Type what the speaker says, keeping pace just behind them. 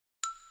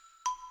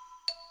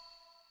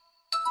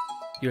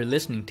You're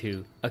listening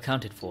to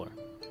Accounted For,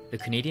 the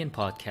Canadian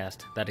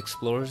podcast that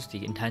explores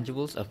the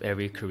intangibles of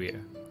every career.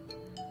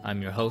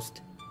 I'm your host,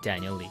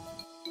 Daniel Lee.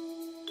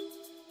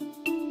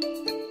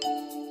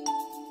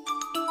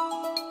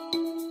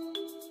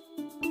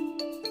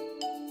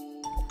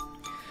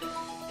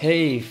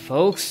 Hey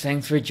folks,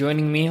 thanks for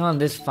joining me on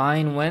this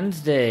fine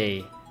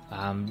Wednesday.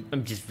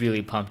 I'm just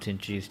really pumped to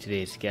introduce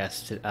today's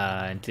guest.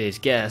 And today's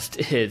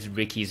guest is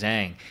Ricky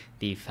Zhang,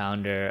 the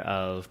founder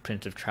of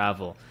Prince of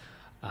Travel.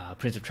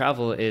 Prince of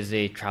Travel is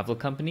a travel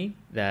company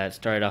that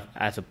started off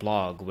as a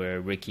blog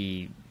where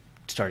Ricky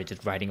started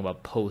just writing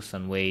about posts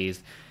on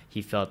ways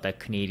he felt that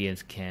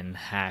Canadians can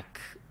hack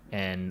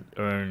and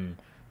earn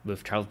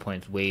with travel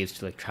points, ways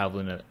to travel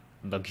in a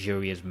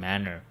luxurious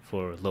manner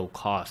for low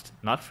cost,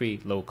 not free,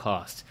 low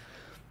cost.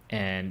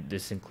 And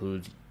this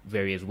includes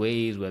various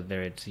ways,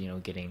 whether it's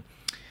getting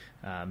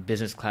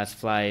business class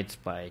flights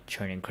by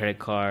churning credit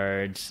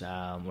cards,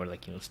 or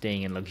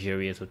staying in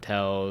luxurious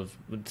hotels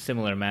with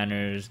similar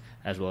manners,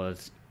 as well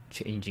as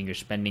changing your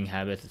spending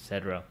habits,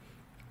 etc.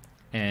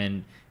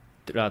 And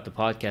throughout the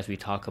podcast, we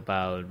talk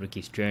about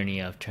Ricky's journey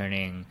of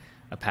turning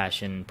a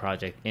passion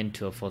project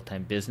into a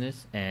full-time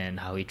business and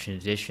how he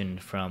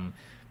transitioned from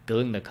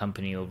building the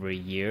company over a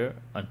year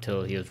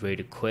until he was ready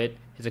to quit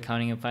his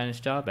accounting and finance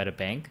job at a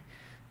bank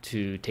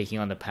to taking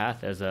on the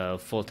path as a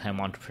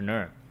full-time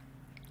entrepreneur.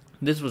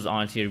 This was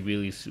honestly a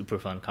really super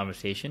fun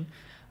conversation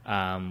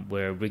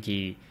where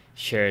Ricky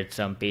shared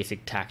some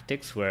basic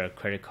tactics where a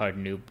credit card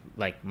noob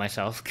like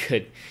myself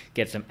could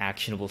get some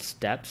actionable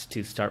steps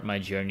to start my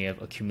journey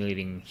of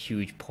accumulating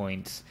huge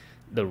points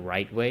the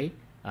right way,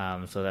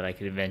 so that I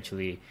could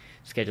eventually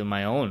schedule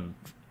my own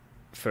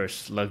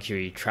first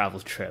luxury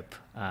travel trip.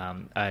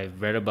 I've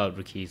read about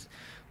Ricky's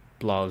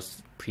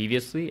blogs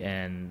previously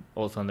and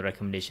also on the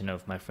recommendation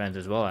of my friends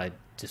as well. I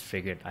just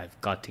figured I've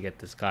got to get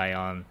this guy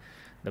on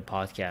the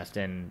podcast,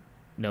 and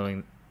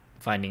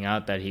finding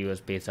out that he was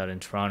based out in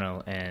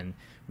Toronto and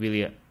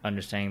really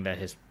understanding that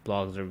his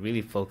blogs are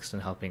really focused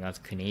on helping us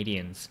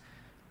Canadians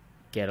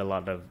get a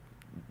lot of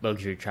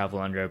luxury travel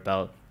under our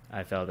belt,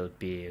 I felt it would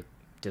be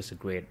just a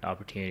great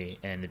opportunity,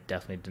 and it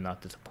definitely did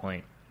not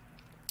disappoint.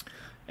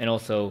 And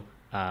also,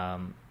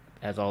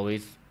 as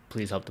always,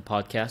 please help the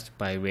podcast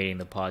by rating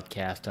the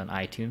podcast on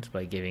iTunes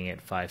by giving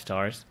it 5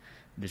 stars.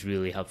 This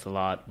really helps a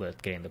lot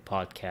with getting the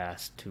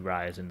podcast to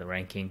rise in the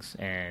rankings,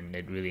 and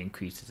it really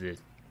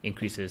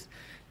increases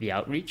the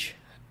outreach,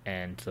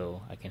 and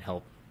so I can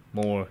help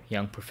more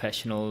young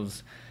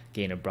professionals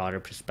gain a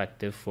broader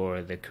perspective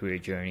for their career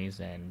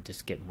journeys and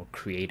just get more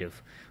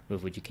creative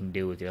with what you can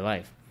do with your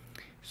life.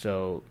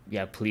 So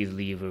yeah, please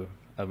leave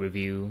a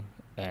review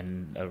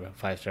and a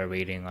 5-star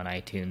rating on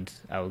iTunes.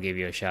 I will give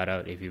you a shout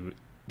out if you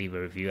leave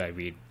a review. I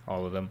read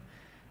all of them.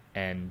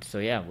 And so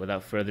yeah,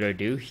 without further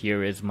ado,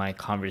 here is my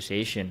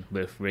conversation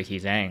with Ricky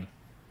Zhang.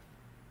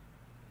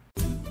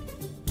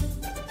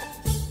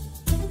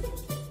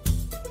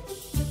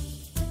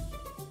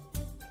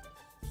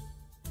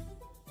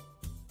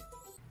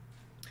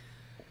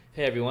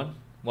 Hey everyone,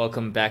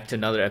 welcome back to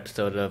another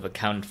episode of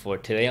Accounted For.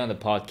 Today on the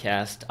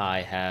podcast,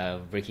 I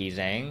have Ricky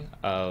Zhang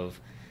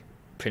of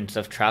Prince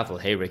of Travel.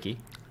 Hey Ricky.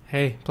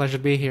 Hey, pleasure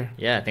to be here.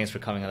 Yeah, thanks for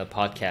coming on the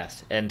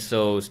podcast. And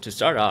so to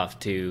start off,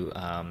 to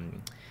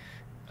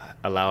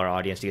allow our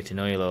audience to get to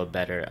know you a little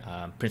better,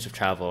 Prince of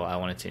Travel, I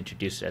wanted to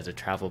introduce it as a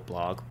travel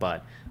blog,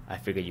 but I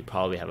figured you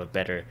probably have a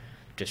better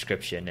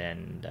description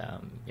and,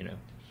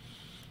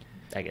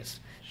 I guess,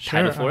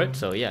 title for it.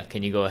 So yeah,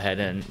 can you go ahead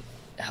and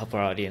help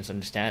our audience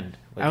understand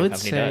what your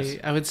company does?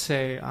 I would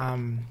say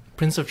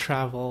Prince of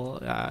Travel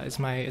is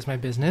my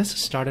business.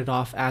 Started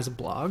off as a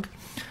blog.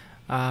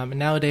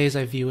 Nowadays,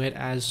 I view it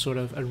as sort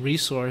of a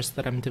resource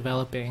that I'm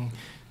developing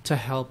to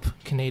help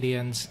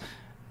Canadians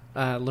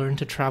learn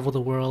to travel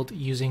the world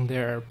using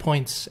their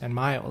points and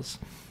miles.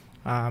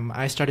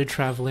 I started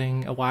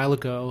traveling a while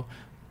ago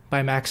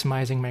by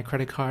maximizing my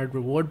credit card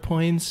reward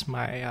points,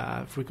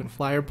 my frequent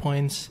flyer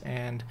points,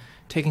 and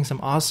taking some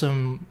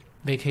awesome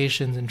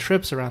vacations and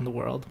trips around the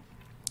world.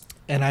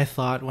 And I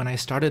thought when I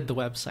started the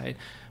website,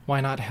 why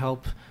not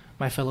help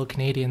my fellow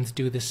Canadians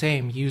do the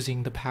same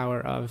using the power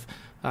of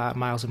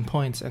miles and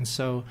points? And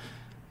so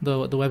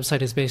the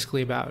website is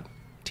basically about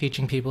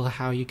teaching people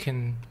how you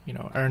can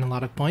earn a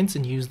lot of points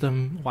and use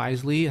them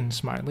wisely and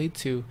smartly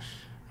to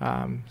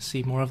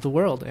see more of the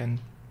world and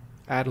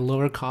at a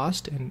lower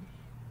cost and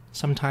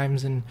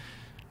sometimes in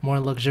more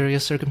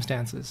luxurious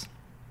circumstances.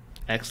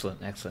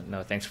 Excellent.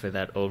 No, thanks for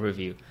that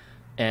overview.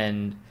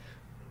 And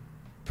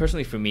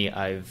personally for me,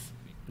 I've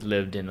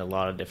lived in a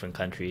lot of different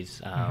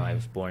countries. I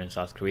was born in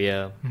South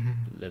Korea,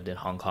 lived in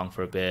Hong Kong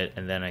for a bit,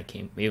 and then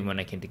even when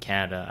I came to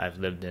Canada, I've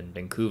lived in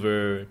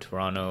Vancouver,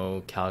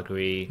 Toronto,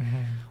 Calgary,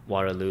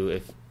 Waterloo,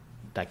 if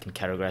that can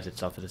categorize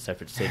itself as a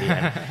separate city.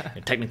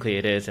 And technically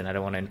it is, and I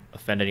don't want to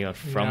offend anyone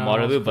from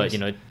Waterloo, but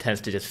it tends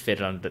to just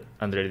fit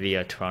under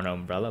the Toronto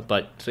umbrella.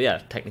 But so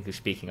yeah, technically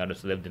speaking, I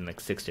just lived in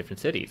 6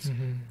 different cities.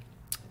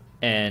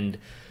 And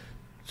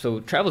so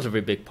travel is a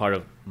very big part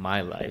of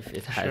my life.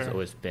 It has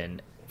always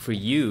been. For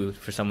you,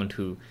 for someone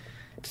who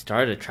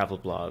started a travel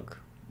blog,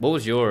 what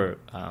was your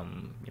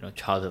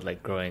childhood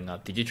like growing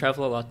up? Did you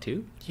travel a lot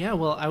too? Yeah,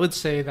 well, I would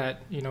say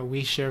that,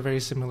 we share very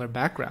similar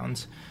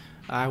backgrounds.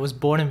 I was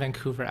born in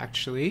Vancouver,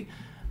 actually,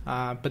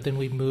 but then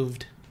we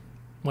moved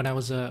when I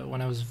was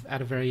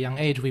at a very young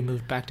age. We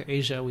moved back to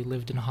Asia. We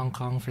lived in Hong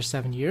Kong for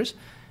 7 years,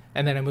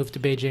 and then I moved to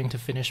Beijing to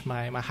finish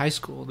my high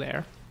school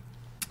there.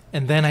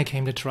 And then I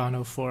came to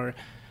Toronto for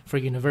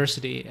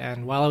university.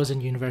 And while I was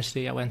in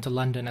university, I went to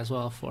London as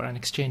well for an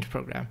exchange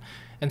program.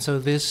 And so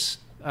this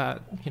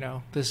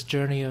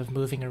journey of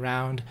moving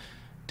around,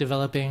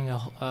 developing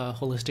a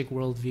holistic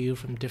worldview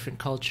from different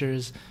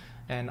cultures,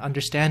 and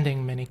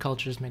understanding many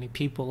cultures, many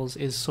peoples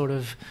is sort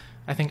of,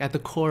 I think, at the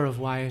core of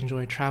why I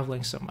enjoy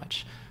traveling so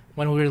much.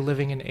 When we were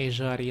living in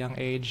Asia at a young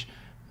age,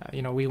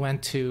 we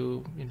went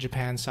to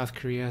Japan, South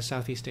Korea,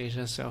 Southeast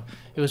Asia, so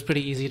it was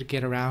pretty easy to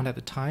get around at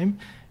the time.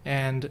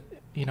 And,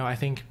 I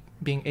think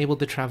being able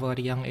to travel at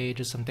a young age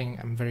is something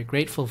I'm very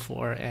grateful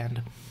for.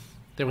 And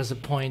there was a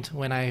point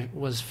when I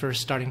was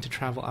first starting to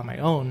travel on my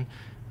own,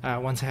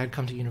 once I had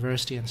come to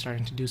university and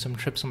starting to do some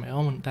trips on my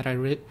own, that I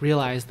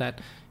realized that,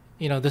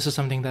 this is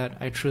something that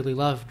I truly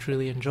love,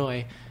 truly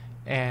enjoy.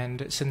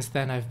 And since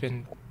then, I've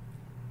been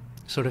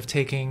sort of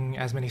taking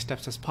as many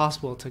steps as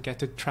possible to get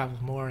to travel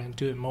more and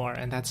do it more.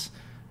 And that's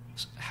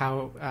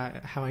how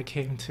I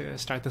came to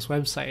start this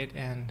website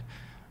and,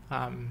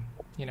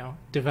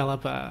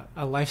 develop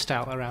a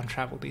lifestyle around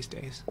travel these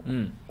days.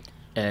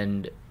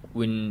 And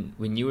when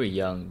you were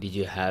young, did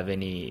you have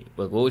any,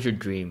 what was your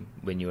dream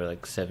when you were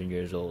like 7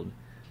 years old?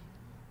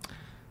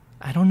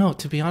 I don't know.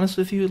 To be honest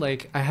with you,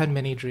 I had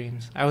many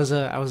dreams. I was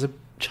a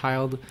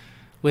child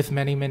with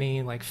many,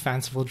 many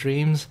fanciful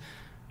dreams.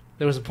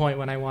 There was a point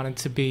when I wanted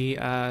to be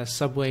a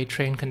subway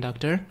train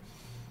conductor.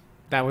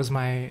 That was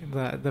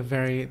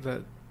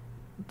the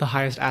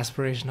highest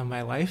aspiration of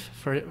my life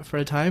for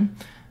a time.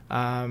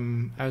 I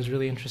was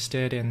really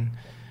interested in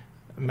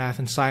math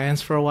and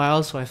science for a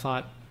while, so I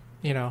thought,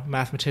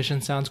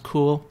 mathematician sounds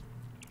cool.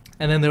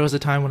 And then there was a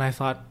time when I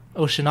thought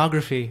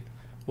oceanography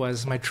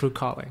was my true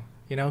calling.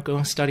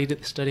 Going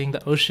studying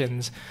the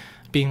oceans,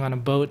 being on a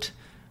boat,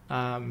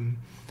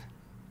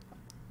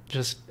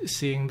 just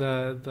seeing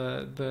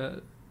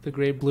the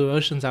great blue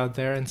oceans out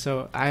there. And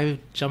so I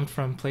jumped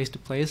from place to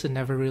place and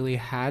never really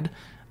had,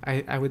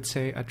 I would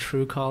say, a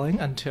true calling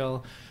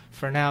until,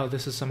 for now,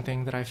 this is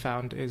something that I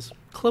found is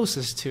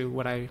closest to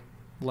what I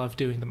love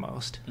doing the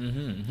most.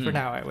 For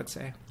now, I would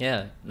say.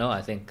 Yeah, no,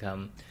 I think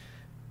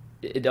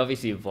it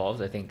obviously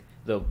evolves. I think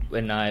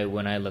when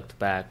I looked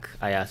back,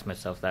 I asked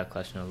myself that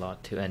question a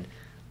lot too. And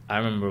I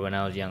remember when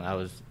I was young, I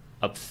was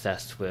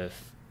obsessed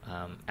with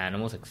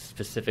animals,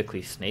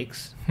 specifically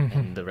snakes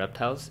and the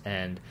reptiles.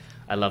 And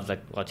I loved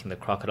watching The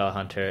Crocodile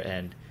Hunter,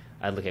 and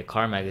I'd look at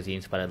car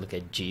magazines, but I'd look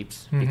at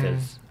Jeeps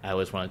because I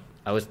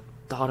always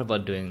thought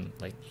about doing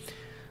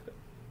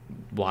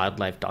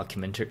wildlife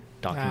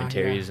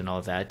documentaries and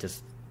all that.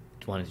 Just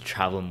wanted to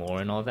travel more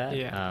and all that.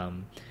 Yeah.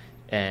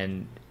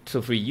 And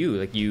so for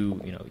you,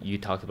 you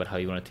talked about how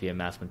you wanted to be a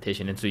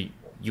mathematician, and so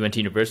you went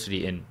to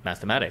university in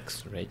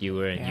mathematics, right? You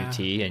were in UT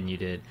and you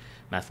did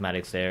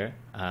mathematics there.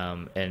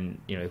 And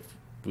if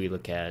we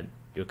look at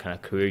your kind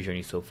of career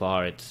journey so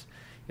far,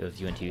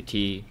 you went to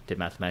UT, did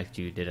mathematics,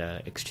 you did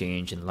an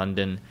exchange in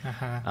London,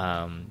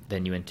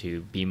 then you went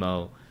to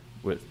BMO,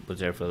 was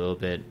there for a little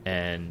bit,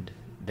 and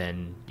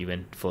then you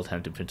went full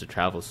time to Prince of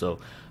Travel. So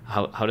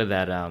how did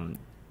that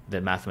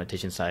the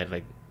mathematician side,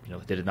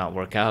 did it not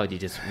work out? You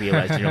just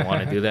realized you don't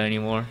want to do that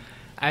anymore?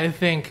 I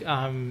think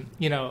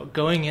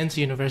going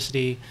into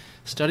university,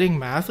 studying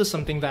math was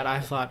something that I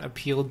thought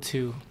appealed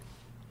to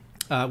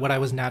what I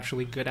was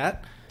naturally good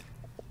at,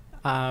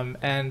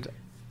 and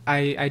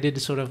I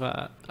did sort of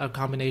a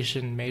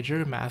combination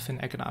major, math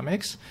and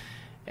economics.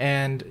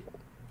 And,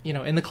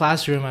 in the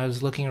classroom, I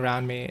was looking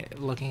around me,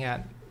 looking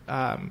at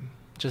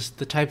just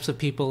the types of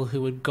people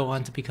who would go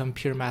on to become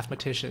pure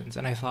mathematicians.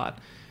 And I thought,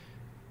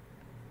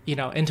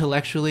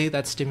 intellectually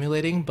that's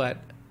stimulating, but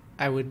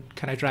I would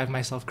kind of drive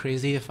myself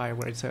crazy if I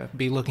were to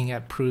be looking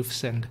at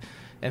proofs and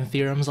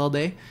theorems all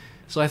day.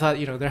 So I thought,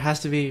 there has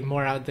to be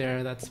more out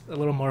there that's a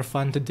little more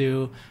fun to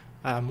do,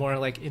 more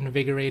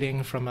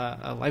invigorating from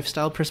a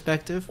lifestyle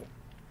perspective.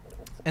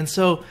 And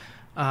so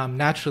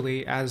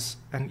naturally, as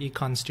an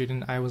econ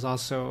student, I was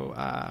also,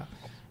 a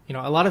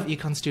lot of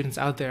econ students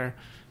out there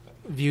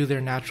view their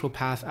natural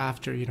path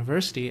after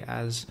university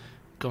as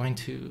going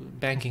to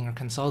banking or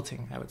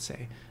consulting, I would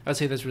say. I would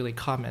say that's really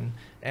common,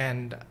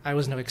 and I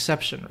was no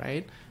exception,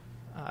 right?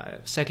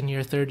 Second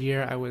year, third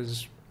year, I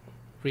was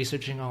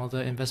researching all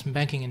the investment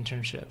banking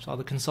internships, all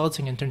the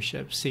consulting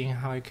internships, seeing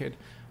how I could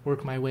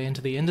work my way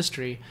into the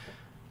industry,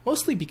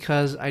 mostly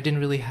because I didn't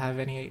really have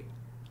any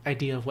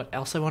idea of what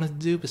else I wanted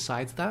to do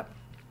besides that.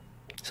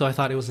 So I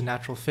thought it was a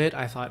natural fit.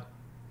 I thought,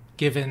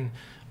 given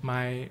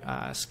my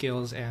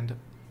skills and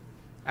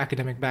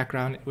academic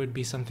background, it would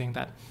be something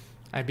that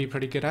I'd be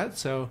pretty good at.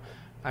 So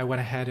I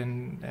went ahead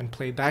and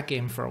played that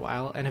game for a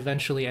while, and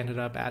eventually ended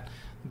up at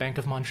Bank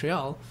of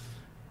Montreal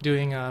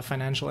doing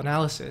financial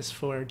analysis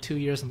for 2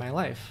 years of my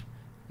life.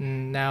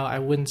 Now, I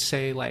wouldn't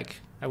say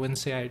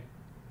I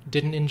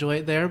didn't enjoy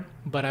it there,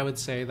 but I would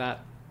say that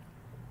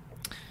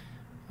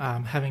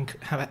having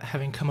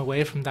come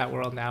away from that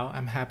world now,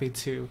 I'm happy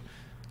to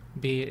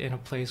be in a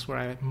place where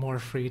I'm more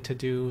free to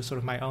do sort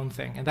of my own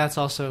thing. And that's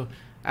also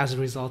as a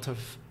result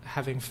of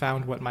having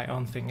found what my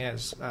own thing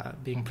is,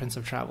 being Prince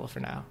of Travel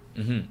for now.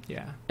 Mm-hmm.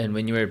 Yeah. And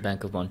when you were at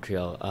Bank of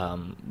Montreal,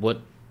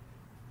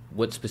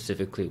 what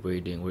specifically were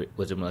you doing?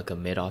 Was it more like a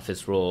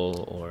mid-office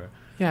role or?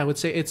 Yeah, I would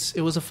say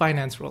it was a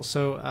finance role,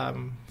 so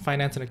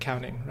finance and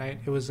accounting, right?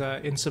 It was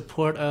in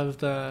support of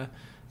the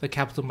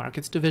capital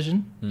markets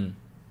division.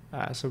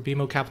 So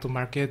BMO Capital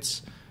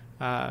Markets,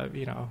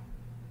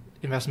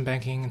 investment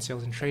banking and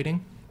sales and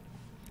trading,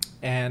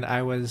 and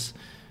I was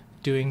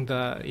doing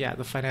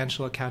the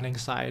financial accounting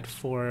side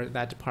for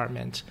that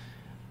department.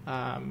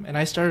 And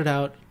I started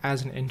out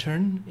as an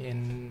intern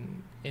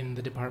in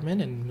the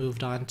department and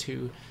moved on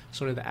to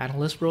sort of the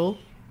analyst role.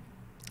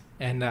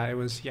 And it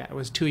was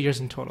 2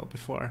 years in total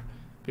before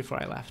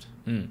I left.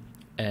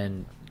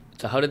 And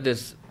so how did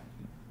this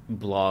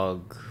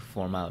blog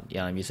form out?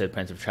 Yeah, you said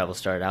Prince of Travel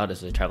started out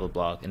as a travel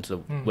blog. And so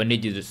when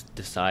did you just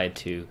decide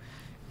to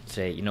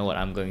say, you know what,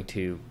 I'm going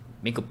to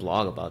make a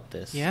blog about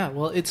this? Yeah,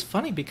 well, it's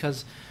funny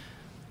because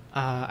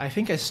I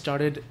think I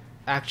started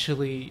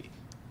actually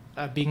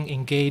being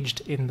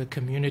engaged in the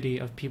community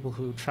of people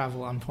who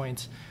travel on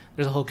points.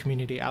 There's a whole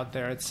community out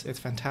there. It's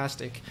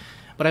fantastic.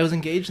 But I was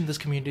engaged in this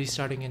community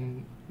starting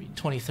in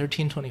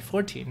 2013,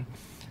 2014.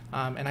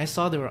 And I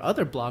saw there were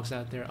other blogs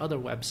out there, other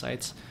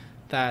websites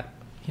that,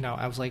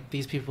 I was like,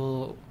 these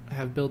people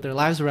have built their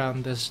lives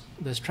around this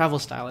travel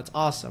style. It's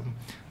awesome.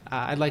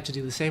 I'd like to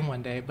do the same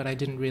one day, but I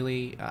didn't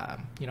really,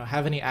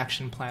 have any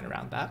action plan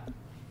around that.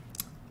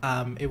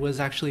 It was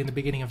actually in the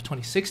beginning of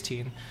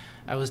 2016.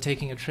 I was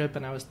taking a trip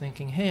and I was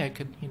thinking, hey, I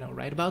could,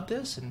 write about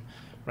this and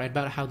write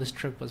about how this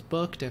trip was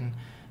booked and,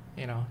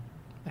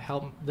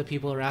 help the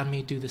people around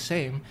me do the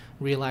same,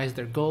 realize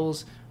their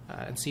goals,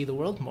 and see the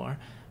world more.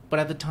 But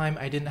at the time,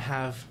 I didn't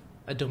have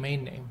a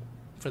domain name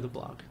for the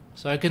blog.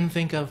 So I couldn't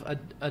think of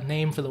a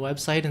name for the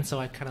website, and so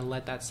I kind of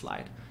let that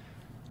slide.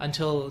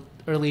 Until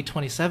early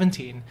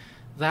 2017,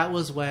 that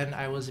was when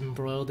I was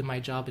embroiled in my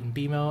job in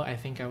BMO. I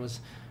think I was,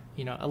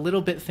 a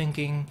little bit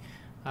thinking,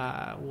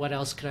 what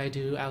else could I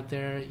do out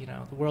there?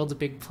 The world's a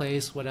big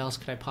place. What else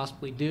could I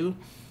possibly do?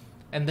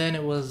 And then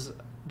it was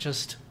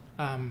just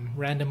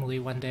randomly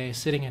one day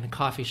sitting in a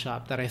coffee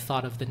shop that I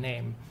thought of the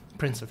name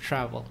Prince of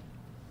Travel.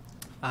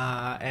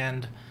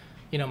 And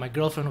my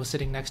girlfriend was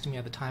sitting next to me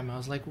at the time. I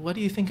was like, what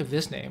do you think of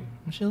this name?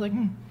 And she was like,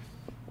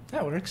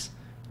 that works.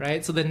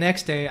 Right? So the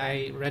next day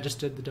I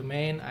registered the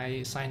domain.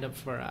 I signed up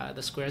for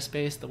the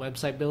Squarespace, the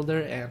website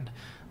builder, and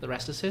the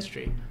rest is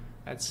history.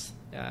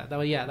 That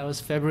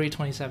was February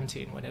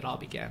 2017 when it all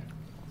began.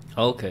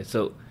 Okay,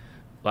 so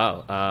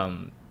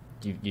wow,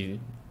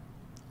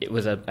 it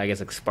was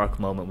a spark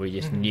moment where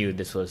you just knew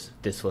this was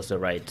the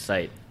right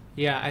site.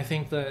 Yeah, I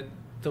think the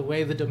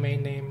way the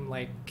domain name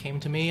came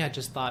to me, I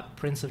just thought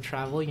Prince of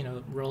Travel,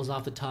 rolls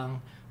off the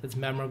tongue. It's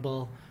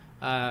memorable.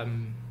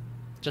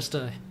 Just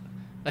a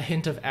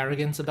hint of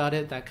arrogance about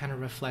it that kind of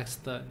reflects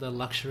the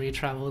luxury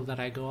travel that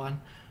I go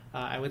on.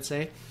 I would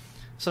say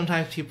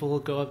sometimes people will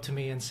go up to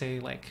me and say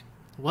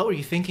what were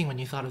you thinking when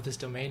you thought of this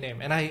domain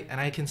name? And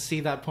I can see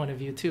that point of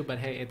view too, but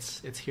hey,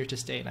 it's here to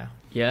stay now.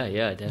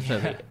 Yeah,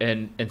 definitely.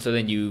 Yeah. And so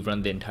then you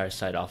run the entire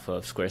site off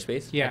of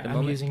Squarespace? Yeah,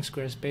 I'm using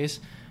Squarespace.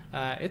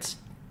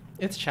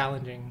 It's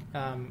challenging.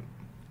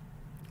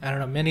 I don't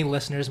know, many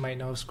listeners might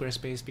know of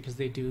Squarespace because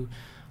they do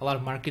a lot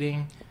of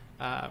marketing.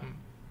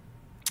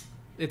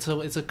 It's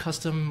a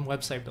custom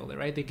website builder,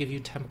 right? They give you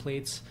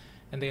templates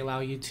and they allow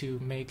you to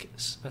make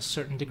a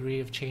certain degree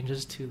of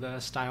changes to the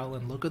style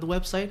and look of the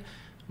website.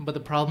 But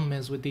the problem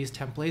is with these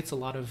templates, a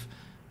lot of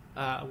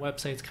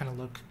websites kind of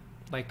look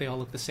like they all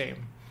look the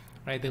same,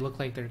 right? They look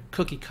like they're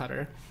cookie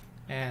cutter.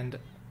 And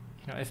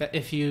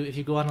if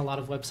you go on a lot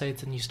of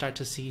websites and you start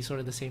to see sort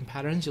of the same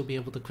patterns, you'll be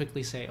able to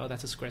quickly say, oh,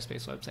 that's a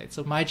Squarespace website.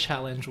 So my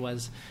challenge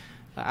was,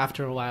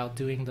 after a while,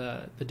 doing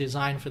the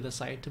design for the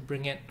site to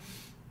bring it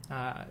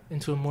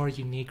into a more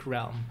unique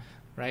realm,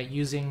 right?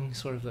 Using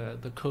sort of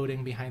the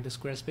coding behind the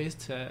Squarespace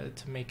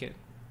to make it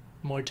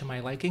more to my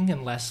liking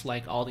and less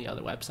like all the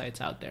other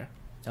websites out there.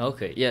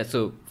 Okay, yeah,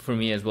 so for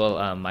me as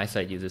well, my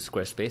site uses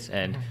Squarespace,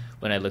 and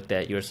when I looked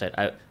at your site,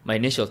 my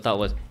initial thought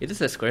was, is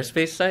this a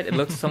Squarespace site? It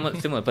looks somewhat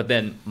similar, but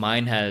then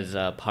mine has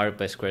Powered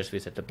by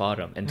Squarespace at the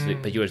bottom, and so,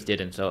 but yours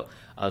didn't, so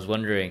I was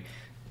wondering,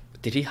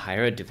 did he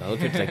hire a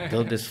developer to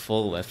build this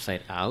full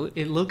website out?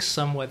 It looks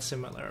somewhat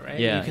similar, right?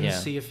 Yeah, you can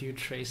see a few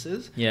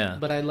traces. Yeah.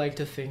 But I like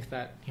to think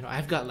that,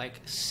 I've got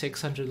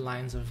 600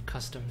 lines of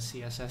custom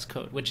CSS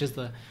code, which is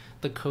the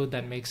code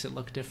that makes it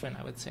look different,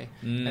 I would say.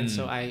 And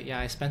so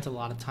I spent a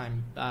lot of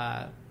time,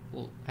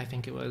 I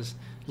think it was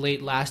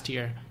late last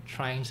year,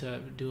 trying to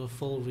do a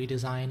full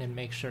redesign and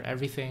make sure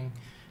everything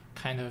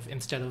kind of,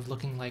 instead of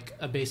looking like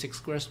a basic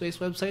Squarespace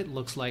website,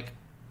 looks like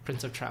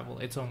Prince of Travel,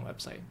 its own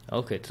website.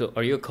 Okay, so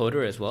are you a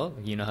coder as well?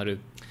 You know how to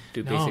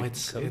do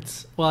basic code?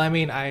 It's well, I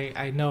mean,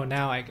 I know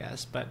now, I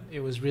guess, but it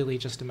was really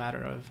just a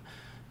matter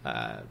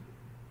of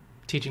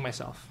teaching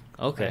myself.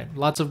 Okay. Right?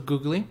 Lots of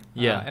Googling.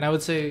 Yeah. And I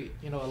would say,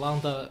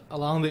 along the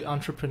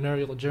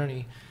entrepreneurial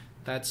journey,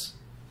 that's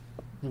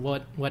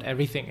what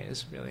everything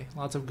is, really.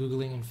 Lots of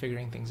Googling and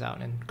figuring things out,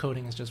 and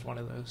coding is just one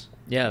of those.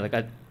 Yeah, like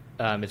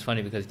it's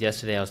funny because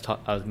yesterday I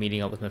was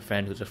meeting up with my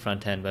friend who's a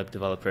front end web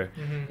developer,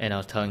 and I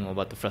was telling him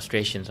about the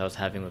frustrations I was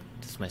having with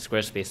my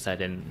Squarespace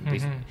site and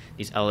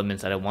these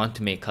elements that I want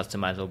to make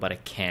customizable but I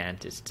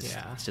can't. It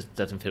just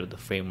doesn't fit with the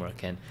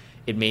framework, and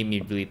it made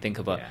me really think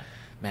about,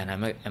 man,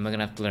 am I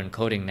gonna have to learn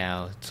coding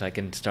now so I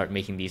can start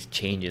making these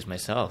changes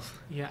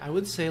myself? Yeah, I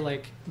would say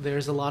like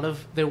there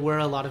were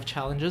a lot of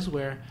challenges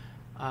where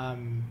I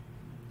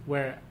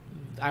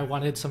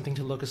wanted something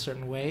to look a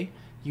certain way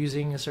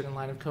using a certain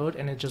line of code,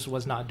 and it just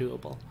was not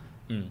doable.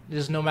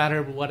 Just no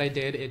matter what I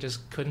did, it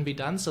just couldn't be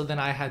done. So then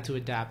I had to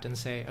adapt and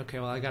say, okay,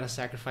 well, I got to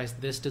sacrifice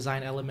this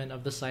design element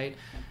of the site.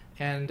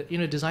 And,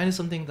 design is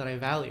something that I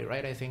value,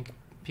 right? I think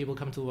people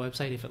come to the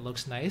website, if it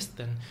looks nice,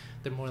 then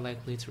they're more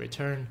likely to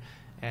return.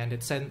 And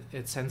it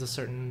sends a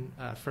certain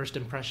first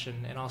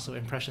impression and also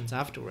impressions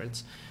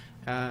afterwards.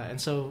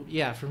 And so,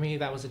 yeah, for me,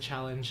 that was a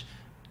challenge,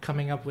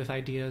 coming up with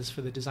ideas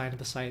for the design of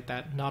the site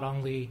that not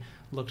only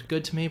looked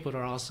good to me, but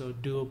are also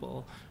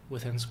doable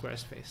within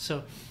Squarespace.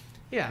 So,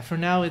 yeah, for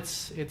now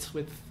it's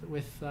with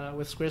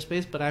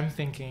Squarespace, but I'm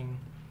thinking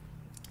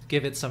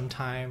give it some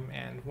time,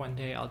 and one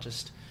day I'll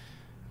just,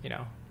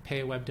 pay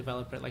a web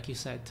developer, like you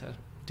said, to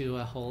do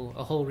a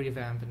whole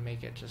revamp and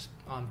make it just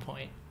on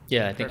point.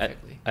 Yeah, I think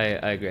perfectly. I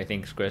agree. I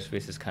think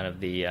Squarespace is kind of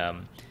the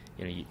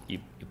you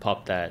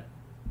pop that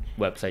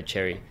website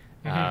cherry.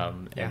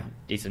 And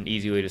it's an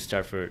easy way to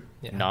start for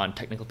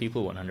non-technical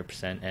people,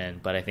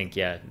 100%. But I think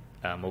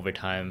over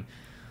time,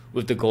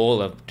 with the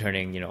goal of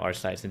turning our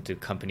sites into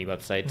company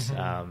websites,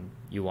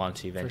 you want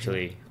to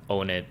eventually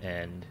own it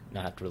and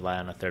not have to rely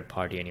on a third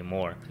party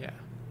anymore.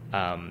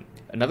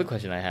 Another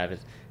question I have is,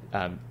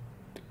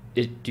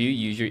 do you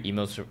use your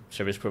email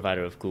service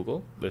provider of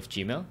Google with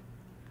Gmail?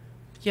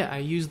 Yeah, I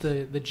use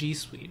the G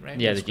Suite, right?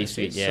 Yeah, the G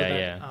Suite.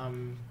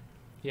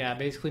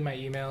 Basically my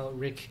email,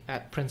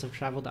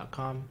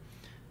 rick@princeoftravel.com,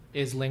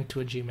 is linked to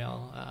a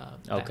Gmail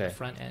at the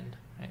front end.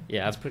 Right?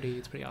 Yeah, it's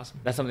pretty awesome.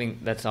 That's something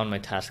that's on my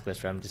task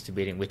list where I'm just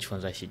debating which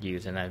ones I should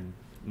use, and I'm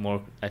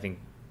more, I think.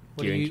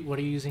 What are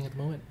you using at the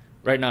moment?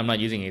 Right now, I'm not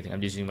using anything.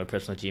 I'm just using my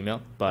personal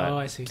Gmail. But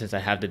I see. Since I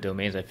have the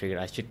domains, I figured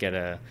I should get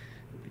a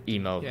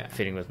email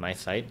fitting with my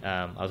site.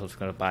 I was also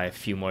going to buy a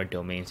few more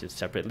domains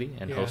separately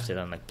and host it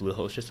on like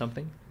Bluehost or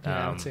something.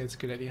 Yeah, I would say it's a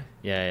good idea.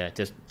 Yeah,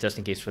 just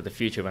in case for the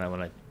future when I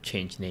want to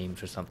change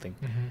names or something.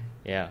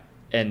 Yeah,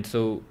 and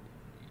so,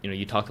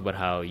 you talked about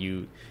how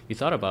you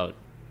thought about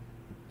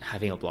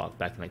having a blog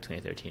back in like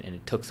 2013, and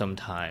it took some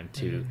time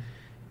to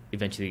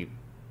eventually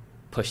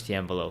push the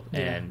envelope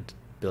and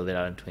build it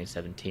out in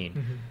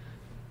 2017.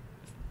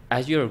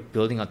 As you're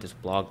building out this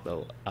blog,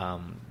 though,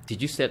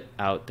 did you set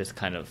out this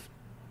kind of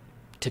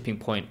tipping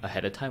point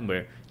ahead of time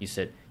where you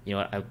said,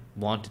 I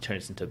want to turn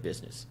this into a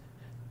business,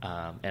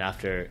 and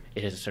after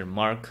it hits a certain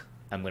mark,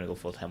 I'm going to go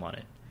full time on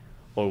it?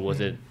 Or was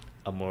it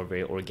a more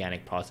very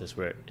organic process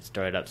where it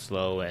started out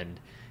slow and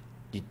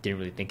you didn't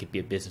really think it'd be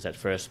a business at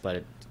first, but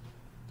it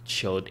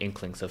showed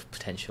inklings of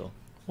potential?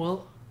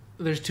 Well,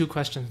 there's two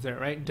questions there,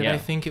 right? Did I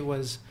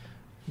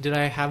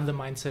have the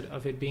mindset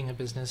of it being a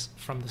business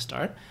from the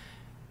start?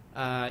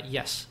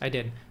 Yes, I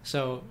did.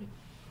 So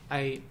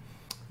I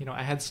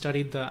had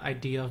studied the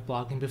idea of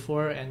blogging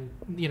before, and,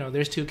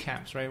 there's two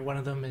camps, right? One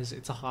of them is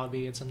it's a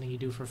hobby, it's something you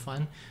do for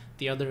fun.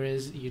 The other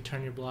is you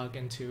turn your blog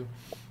into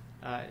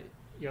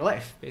your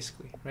life,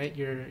 basically, right?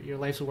 Your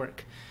life's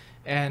work.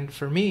 And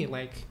for me,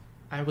 like,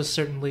 I was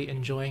certainly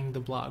enjoying the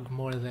blog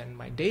more than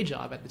my day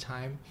job at the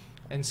time.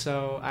 And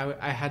so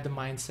I had the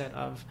mindset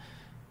of,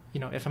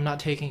 if I'm not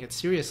taking it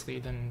seriously,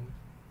 then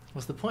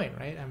what's the point,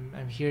 right?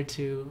 I'm here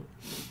to...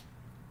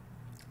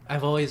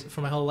 I've always,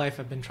 for my whole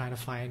life, I've been trying to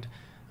find,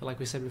 like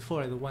we said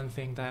before, the one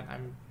thing that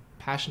I'm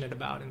passionate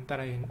about and that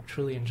I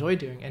truly enjoy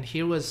doing. And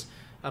here was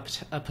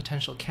a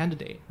potential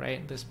candidate,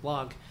 right? This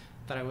blog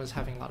that I was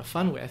having a lot of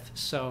fun with.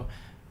 So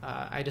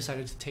I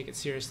decided to take it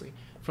seriously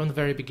from the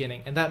very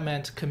beginning. And that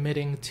meant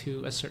committing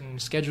to a certain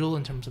schedule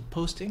in terms of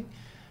posting.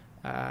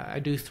 I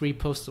do 3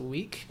 posts a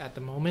week at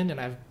the moment,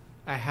 and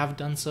I have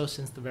done so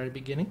since the very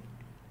beginning.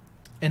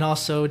 And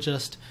also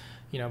just,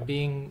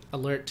 being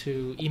alert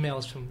to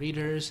emails from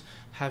readers,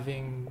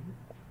 having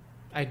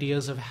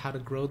ideas of how to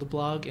grow the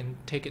blog and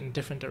take it in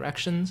different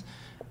directions,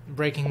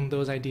 breaking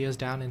those ideas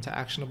down into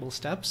actionable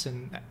steps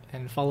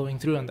and following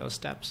through on those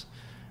steps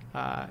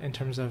in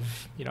terms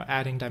of,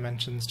 adding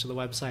dimensions to the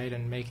website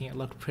and making it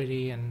look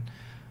pretty and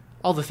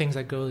all the things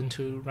that go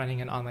into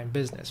running an online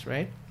business,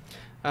 right?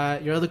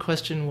 Your other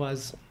question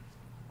was...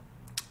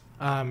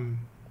 what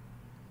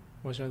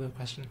was your other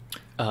question?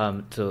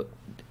 So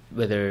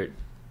whether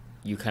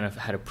you kind of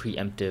had a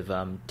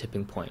preemptive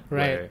tipping point.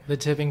 Right, the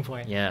tipping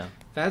point. Yeah.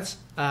 That's,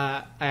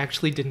 I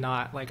actually did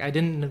not. Like, I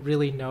didn't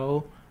really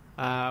know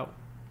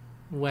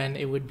when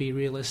it would be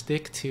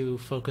realistic to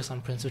focus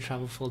on Prince of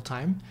Travel full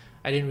time.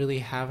 I didn't really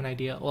have an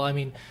idea. Well, I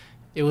mean,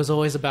 it was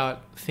always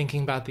about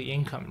thinking about the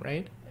income,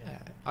 right?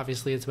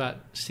 obviously it's about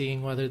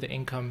seeing whether the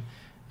income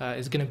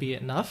is going to be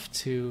enough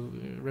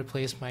to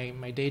replace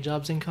my day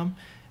job's income.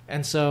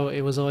 And so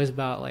it was always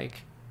about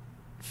like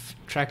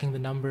tracking the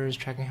numbers,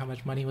 tracking how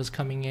much money was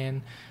coming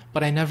in,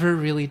 but I never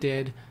really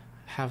did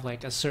have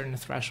like a certain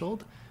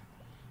threshold.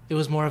 It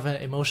was more of an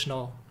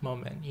emotional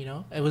moment, you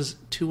know? It was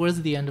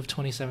towards the end of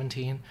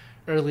 2017,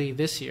 early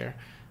this year,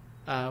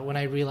 when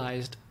I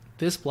realized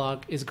this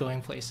blog is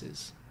going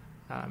places.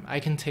 I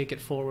can take it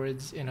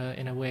forwards in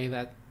a way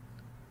that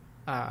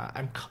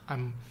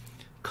I'm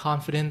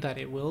confident that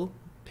it will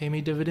pay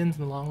me dividends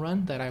in the long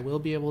run, that I will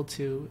be able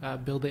to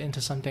build it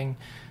into something,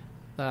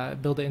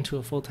 build it into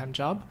a full-time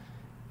job.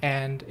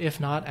 And if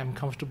not, I'm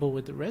comfortable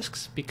with the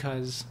risks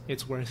because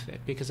it's worth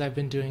it, because I've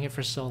been doing it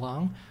for so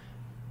long.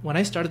 When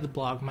I started the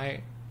blog,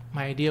 my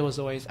idea was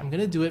always, I'm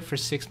going to do it for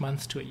 6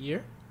 months to a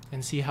year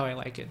and see how I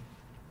like it,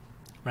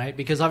 right?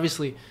 Because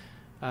obviously,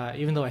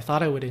 even though I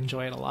thought I would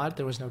enjoy it a lot,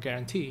 there was no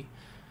guarantee.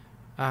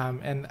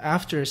 And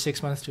after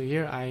 6 months to a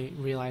year, I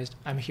realized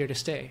I'm here to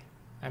stay.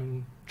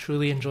 I'm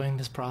truly enjoying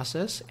this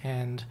process,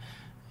 and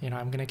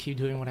I'm going to keep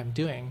doing what I'm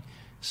doing.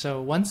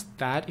 So once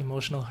that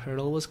emotional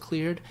hurdle was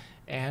cleared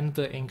and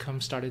the income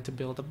started to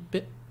build up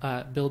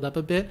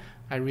a bit,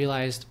 I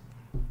realized,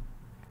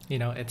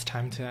 it's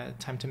time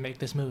to make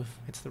this move.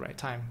 It's the right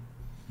time.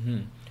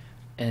 Mm-hmm.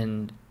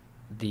 And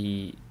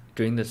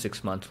during the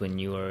 6 months when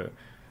you were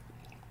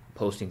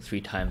posting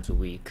 3 times a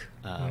week,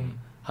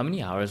 how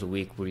many hours a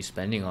week were you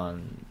spending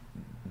on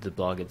the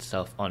blog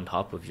itself on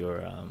top of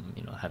your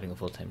having a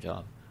full-time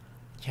job?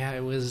 Yeah,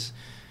 it was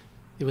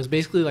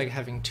basically like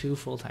having 2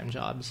 full-time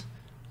jobs,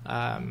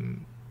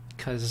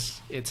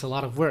 because it's a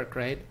lot of work,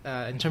 right?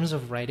 In terms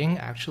of writing,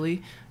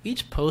 actually,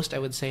 each post I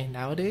would say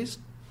nowadays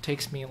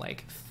takes me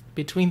like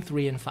between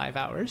 3 and 5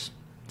 hours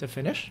to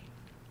finish.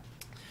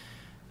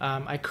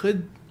 I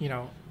could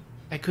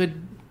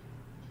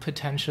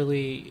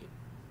potentially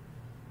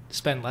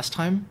spend less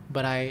time,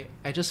 but I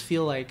just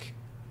feel like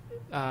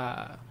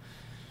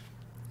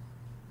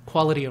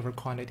quality over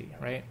quantity,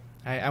 right?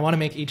 I want to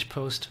make each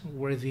post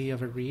worthy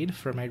of a read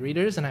for my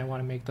readers, and I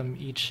want to make them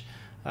each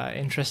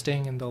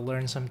interesting, and they'll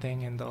learn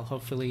something, and they'll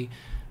hopefully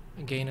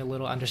gain a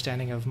little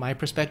understanding of my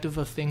perspective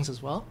of things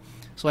as well.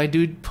 So I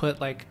do put,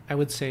 like, I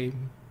would say,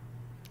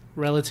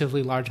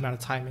 relatively large amount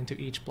of time into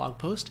each blog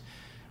post.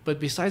 But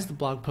besides the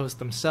blog posts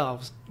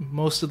themselves,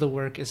 most of the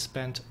work is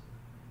spent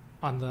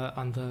on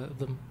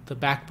the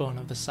backbone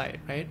of the site,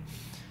 right?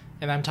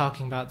 And I'm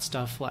talking about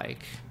stuff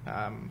like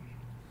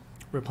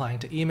replying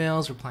to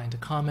emails, replying to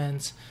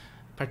comments,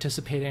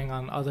 participating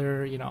on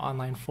other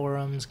online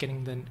forums,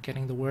 getting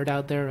the word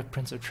out there of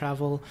Prince of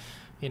Travel,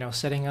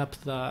 setting up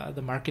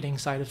the marketing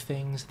side of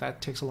things.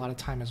 That takes a lot of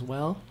time as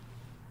well.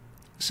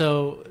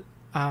 So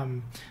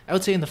I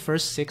would say in the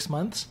first 6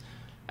 months,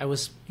 I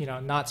was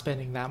not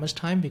spending that much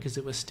time because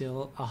it was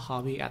still a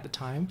hobby at the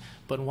time.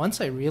 But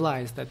once I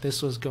realized that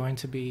this was going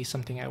to be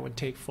something I would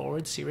take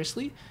forward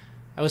seriously,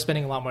 I was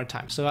spending a lot more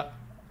time. So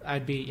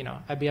I'd be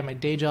at my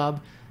day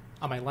job.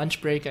 On my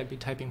lunch break, I'd be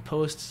typing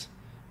posts,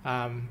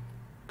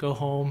 go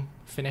home,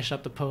 finish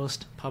up the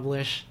post,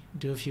 publish,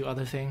 do a few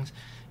other things.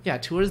 Yeah,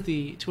 towards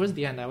the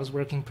end, I was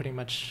working pretty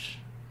much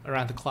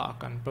around the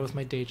clock on both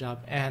my day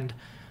job and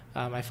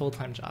my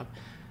full-time job.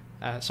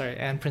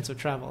 And Prince of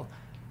Travel.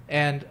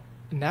 And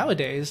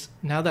nowadays,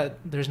 now that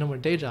there's no more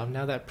day job,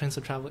 now that Prince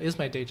of Travel is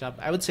my day job,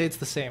 I would say it's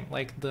the same.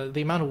 Like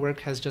the amount of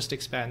work has just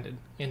expanded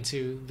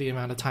into the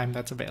amount of time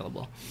that's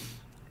available.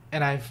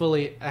 And I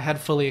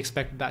had fully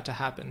expected that to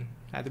happen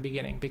at the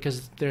beginning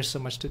because there's so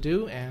much to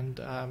do,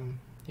 and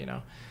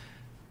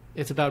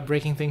it's about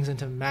breaking things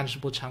into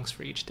manageable chunks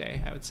for each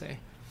day, I would say.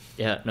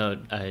 Yeah, no,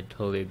 I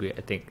totally agree.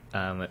 I think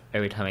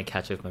every time I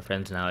catch up with my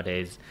friends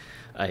nowadays,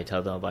 I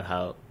tell them about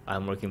how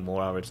I'm working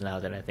more hours now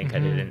than I think I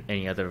did in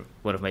any other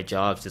one of my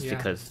jobs, just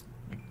because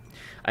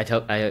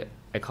I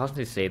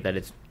constantly say that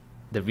it's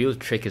the real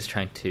trick is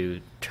trying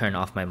to turn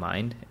off my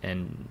mind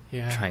and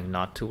trying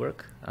not to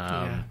work.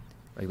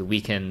 Like the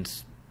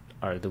weekends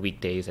or the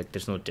weekdays, like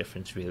there's no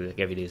difference really. Like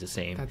every day is the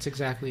same. That's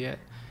exactly it.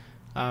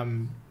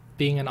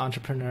 Being an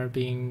entrepreneur,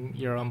 being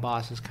your own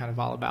boss is kind of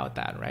all about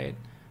that, right?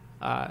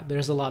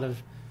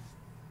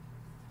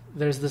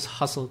 There's this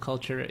hustle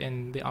culture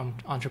in the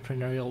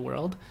entrepreneurial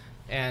world,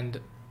 and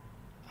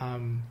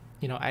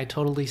I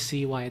totally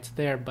see why it's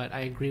there, but I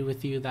agree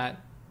with you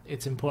that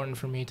it's important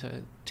for me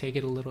to take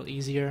it a little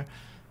easier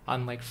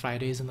on like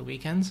Fridays and the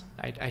weekends.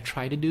 I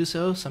try to do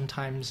so.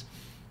 Sometimes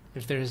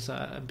if there's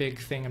a big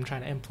thing I'm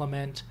trying to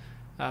implement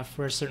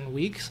for a certain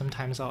week,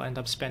 sometimes I'll end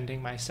up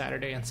spending my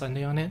Saturday and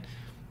Sunday on it.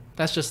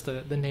 That's just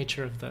the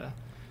nature of the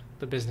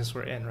business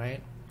we're in,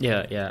 right?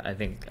 Yeah. I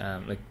think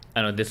I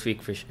know this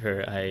week for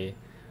sure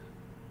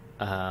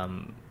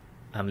I'm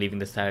leaving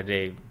the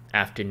Saturday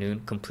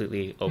afternoon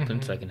completely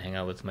open so I can hang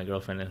out with my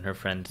girlfriend and her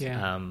friends.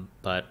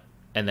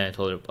 And then I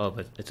told her,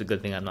 but it's a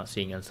good thing I'm not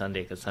seeing you on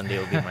Sunday because Sunday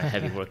will be my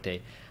heavy work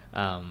day.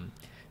 And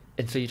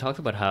so you talked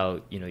about how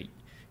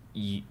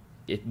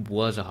it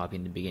was a hobby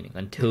in the beginning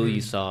until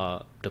you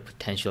saw the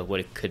potential of what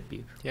it could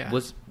be. Yeah.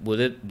 Was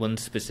it one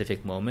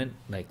specific moment?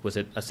 Like, was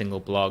it a single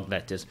blog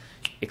that just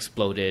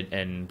exploded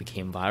and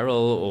became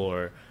viral,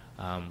 or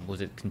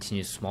was it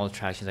continuous small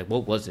attractions? Like,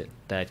 what was it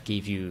that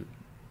gave you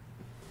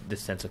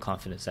this sense of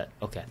confidence that,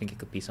 okay, I think it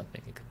could be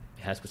something. It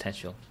has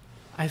potential.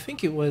 I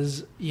think it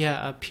was,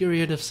 a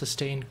period of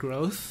sustained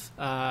growth,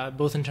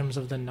 both in terms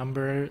of the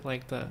number,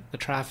 like the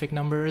traffic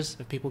numbers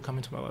of people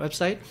coming to my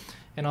website,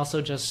 and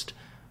also just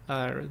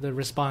the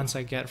response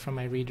I get from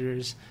my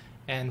readers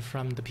and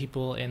from the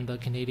people in the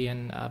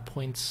Canadian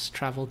points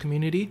travel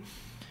community.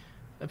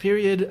 A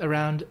period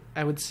around,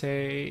 I would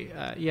say,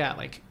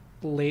 like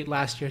late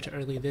last year to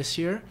early this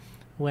year,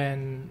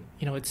 when,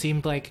 it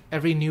seemed like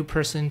every new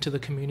person to the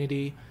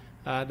community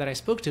that I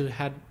spoke to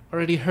had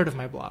already heard of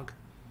my blog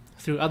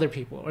through other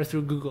people or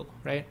through Google,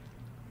 right?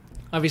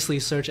 Obviously,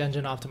 search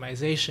engine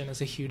optimization is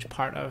a huge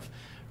part of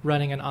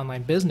running an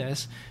online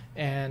business.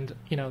 And,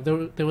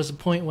 there was a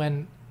point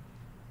when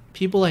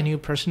people I knew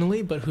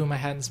personally, but whom I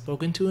hadn't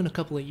spoken to in a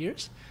couple of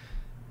years,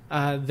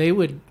 they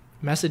would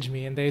message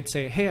me and they'd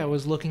say, hey, I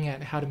was looking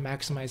at how to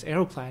maximize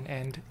Aeroplan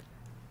and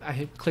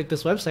I clicked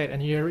this website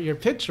and your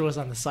picture was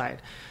on the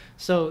side.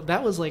 So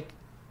that was like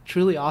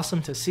truly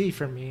awesome to see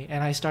for me.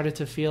 And I started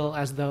to feel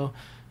as though,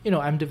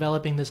 I'm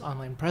developing this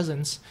online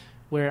presence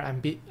where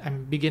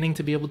I'm beginning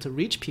to be able to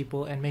reach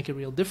people and make a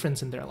real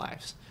difference in their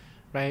lives,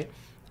 right?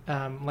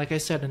 Like I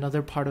said,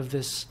 another part of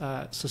this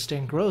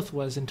sustained growth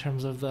was in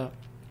terms of the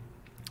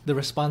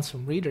response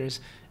from readers.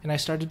 And I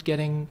started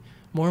getting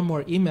more and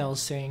more emails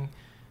saying,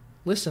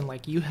 listen,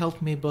 like, you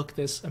helped me book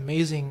this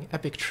amazing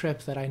epic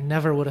trip that I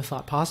never would have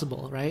thought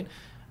possible, right?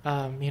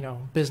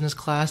 Business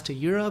class to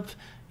Europe,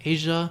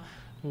 Asia,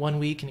 1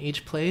 week in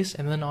each place,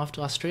 and then off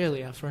to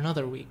Australia for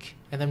another week,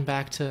 and then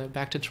back to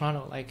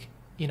Toronto. Like,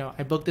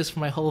 I booked this for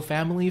my whole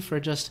family for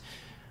just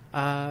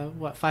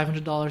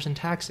 $500 in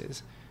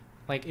taxes.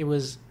 Like, it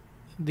was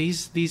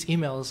these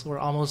emails were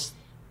almost,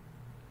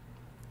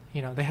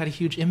 they had a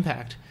huge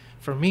impact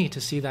for me to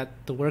see that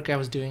the work I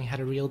was doing had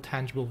a real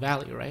tangible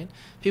value, right?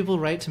 People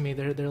write to me,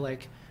 they're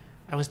like,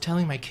 I was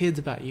telling my kids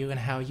about you and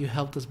how you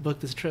helped us book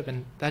this trip,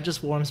 and that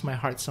just warms my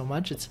heart so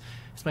much. It's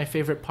my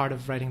favorite part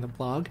of writing the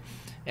blog.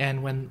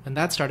 And when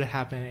that started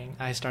happening,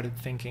 I started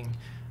thinking,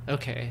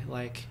 okay,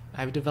 like,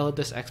 I've developed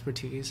this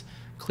expertise.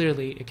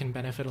 Clearly, it can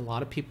benefit a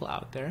lot of people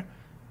out there.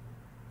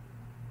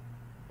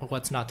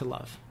 What's not to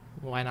love?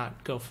 Why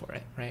not go for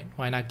it, right?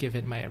 Why not give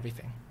it my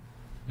everything?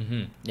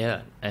 Mm-hmm.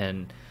 Yeah,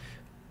 and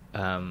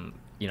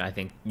I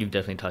think you've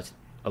definitely touched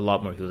a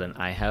lot more people than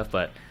I have,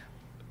 but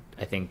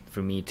I think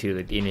for me too,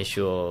 like, the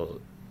initial,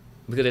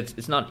 because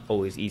it's not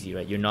always easy,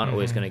 right? You're not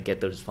always going to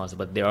get those responses,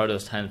 but there are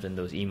those times when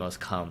those emails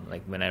come,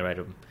 like when I write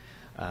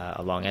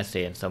a long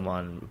essay and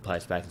someone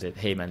replies back and says,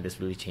 hey man,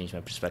 this really changed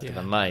my perspective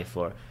on life,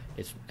 or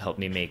it's helped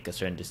me make a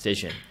certain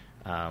decision,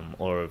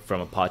 or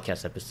from a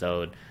podcast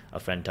episode, a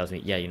friend tells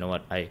me, yeah, you know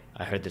what, I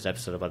heard this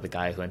episode about the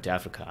guy who went to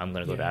Africa, I'm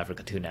going to go to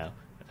Africa too now.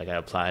 Like, I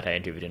applied, I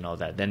interviewed and all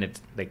that. Then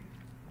it's like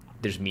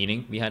there's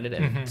meaning behind it,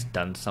 and it's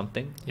done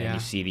something, and you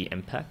see the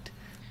impact.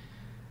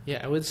 Yeah,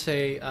 I would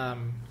say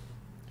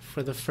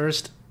for the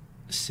first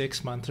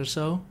 6 months or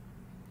so,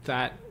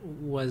 that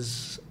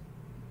was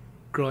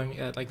growing,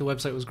 like the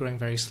website was growing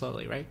very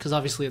slowly, right? Because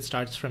obviously it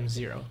starts from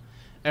zero.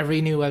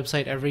 Every new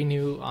website, every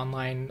new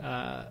online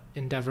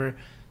endeavor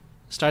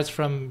starts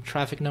from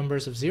traffic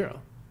numbers of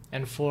zero.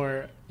 And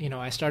for,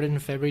 I started in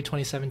February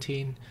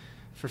 2017.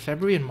 For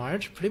February and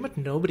March, pretty much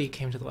nobody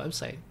came to the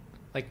website.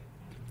 Like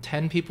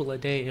 10 people a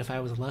day if I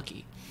was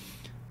lucky.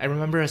 I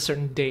remember a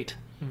certain date,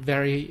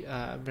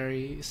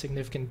 very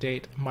significant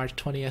date, March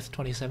 20th,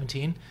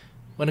 2017,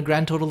 when a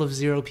grand total of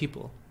 0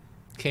 people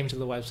came to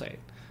the website.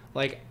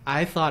 Like,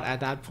 I thought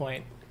at that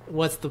point,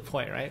 what's the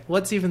point, right?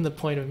 What's even the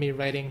point of me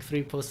writing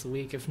 3 posts a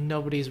week if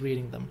nobody's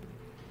reading them?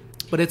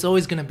 But it's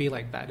always going to be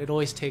like that. It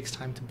always takes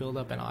time to build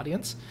up an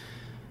audience.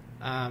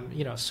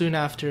 Soon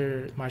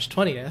after March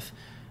 20th,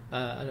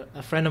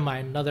 a friend of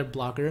mine, another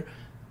blogger,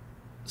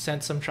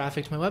 sent some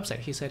traffic to my website.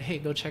 He said, hey,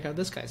 go check out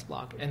this guy's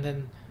blog. And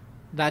then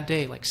that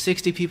day, like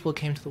 60 people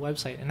came to the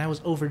website, and I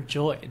was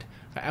overjoyed.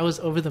 I was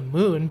over the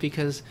moon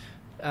because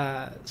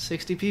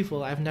 60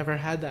 people, I've never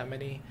had that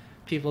many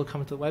people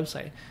come to the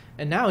website.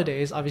 And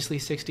nowadays, obviously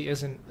 60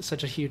 isn't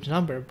such a huge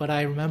number, but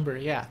I remember,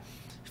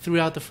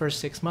 throughout the first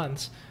 6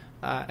 months,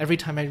 every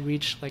time I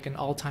reached like an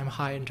all-time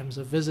high in terms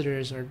of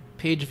visitors or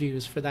page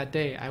views for that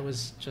day, I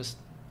was just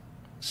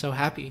so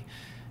happy.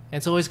 And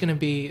it's always going to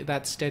be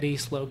that steady,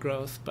 slow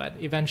growth, but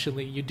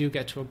eventually you do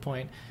get to a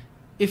point,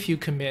 if you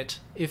commit,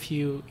 if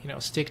you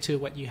stick to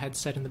what you had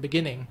said in the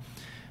beginning.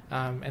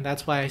 And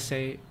that's why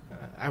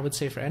I would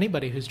say for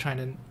anybody who's trying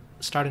to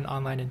start an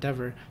online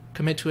endeavor,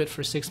 commit to it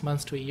for 6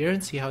 months to a year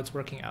and see how it's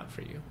working out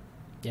for you.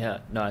 Yeah,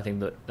 no, I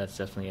think that's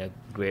definitely a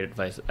great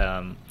advice.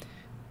 I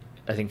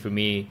think for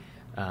me,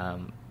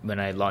 when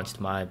I launched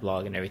my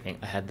blog and everything,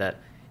 I had that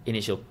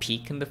initial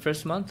peak in the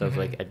first month of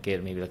like, I'd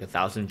get maybe like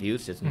 1,000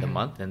 views just in the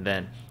month, and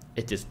then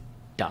it just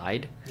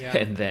died, Yeah.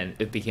 and then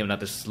it became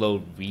another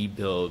slow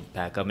rebuild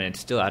back up, and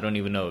it's still, I don't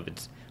even know if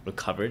it's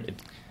recovered.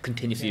 It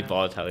continuously Yeah.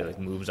 volatile, like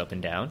moves up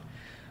and down.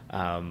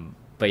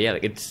 But yeah,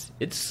 like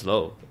it's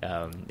slow.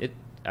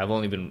 I've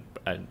only been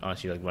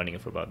honestly like running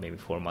it for about maybe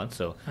 4 months,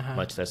 so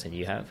much less than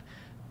you have.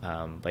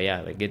 But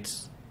yeah, like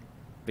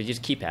but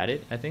just keep at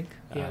it, I think.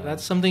 Yeah,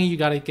 that's something you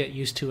got to get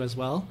used to as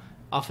well.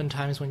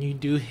 Oftentimes when you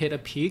do hit a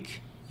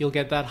peak, you'll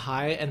get that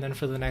high, and then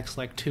for the next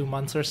like 2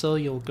 months or so,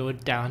 you'll go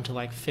down to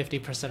like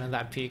 50% of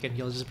that peak, and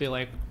you'll just be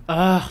like,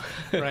 ugh,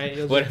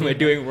 right? What am I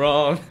doing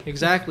wrong?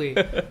 Exactly.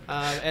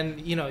 And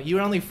you know,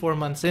 you're only 4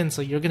 months in,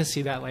 so you're going to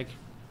see that like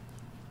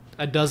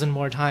a dozen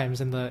more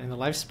times in the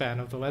lifespan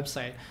of the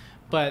website.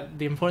 But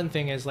the important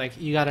thing is, like,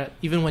 you gotta,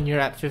 even when you're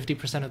at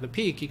 50% of the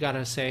peak, you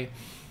gotta say,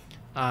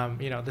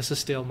 you know, this is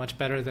still much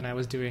better than I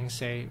was doing,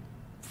 say,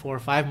 4 or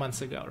 5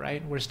 months ago,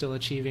 right? We're still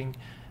achieving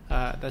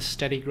the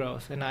steady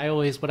growth. And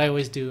what I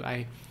always do,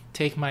 I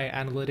take my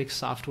analytics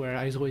software,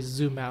 I always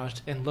zoom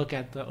out and look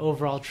at the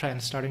overall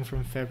trend starting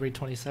from February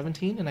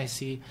 2017, and I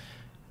see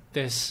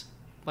this,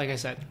 like I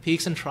said,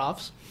 peaks and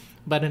troughs,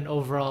 but an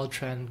overall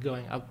trend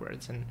going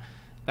upwards. And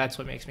that's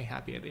what makes me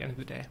happy at the end of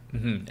the day.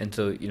 Mm-hmm. And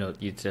so, you know,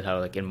 you said how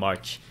like in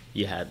March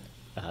you had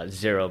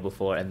 0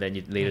 before, and then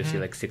you later see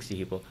like 60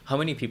 people. How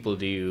many people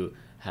do you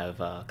have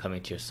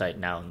coming to your site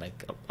now on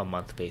like a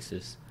month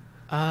basis?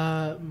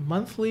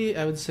 Monthly,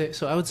 I would say.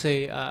 So I would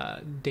say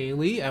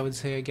daily, I would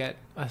say I get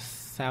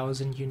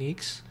 1,000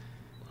 uniques.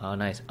 Oh,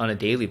 nice. On a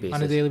daily basis?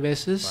 On a daily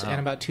basis, Wow. and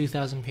about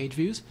 2,000 page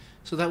views.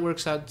 So that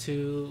works out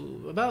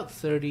to about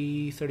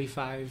 30,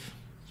 35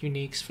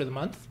 uniques for the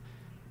month.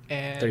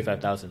 And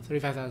 35,000.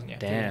 35,000, yeah.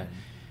 Damn.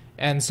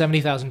 And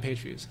 70,000 page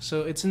views.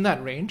 So it's in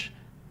that range.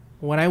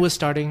 When I was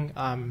starting,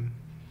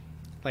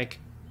 like,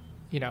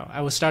 you know,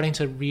 I was starting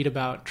to read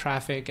about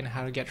traffic and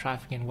how to get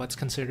traffic and what's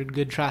considered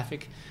good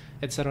traffic,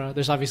 etc.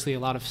 There's obviously a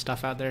lot of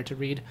stuff out there to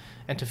read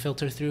and to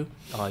filter through.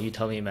 Oh, you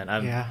tell me, man.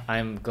 Yeah.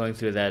 I'm going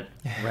through that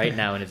right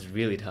now, and it's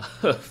really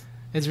tough.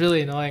 It's really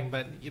annoying,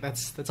 but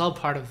that's all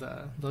part of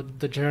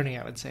the journey,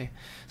 I would say.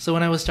 So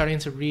when I was starting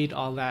to read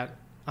all that,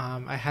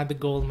 I had the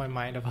goal in my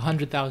mind of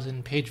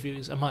 100,000 page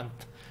views a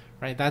month,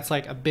 right? That's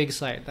like a big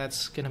site.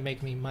 That's going to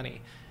make me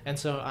money. And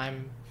so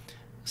I'm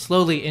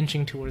slowly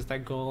inching towards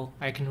that goal.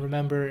 I can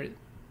remember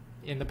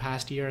in the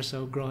past year or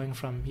so growing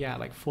from,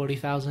 like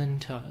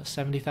 40,000 to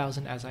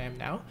 70,000 as I am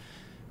now,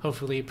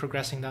 hopefully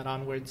progressing that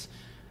onwards.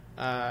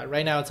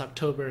 Right now it's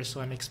October, so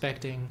I'm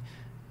expecting,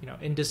 you know,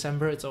 in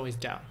December it's always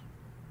down,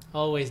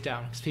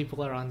 because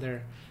people are on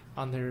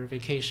their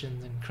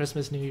vacations and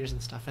Christmas, New Year's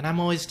and stuff. And I'm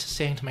always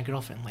saying to my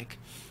girlfriend, like,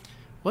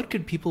 what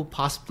could people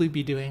possibly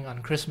be doing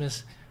on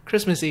Christmas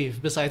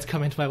Eve besides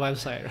coming to my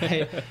website,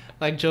 right?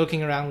 Like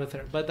joking around with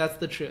her. But that's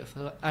the truth.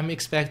 I'm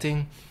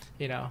expecting,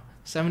 you know,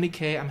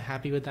 70K. I'm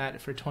happy with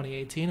that for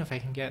 2018. If I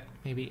can get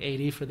maybe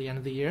 80 for the end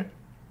of the year,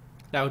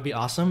 that would be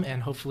awesome.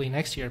 And hopefully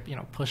next year, you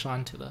know, push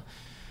on to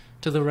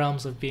the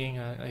realms of being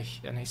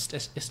an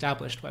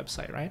established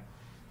website, right?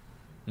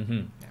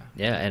 Mm-hmm.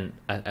 Yeah, and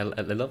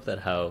I love that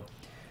how,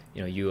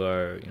 you know, you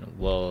are, you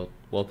know,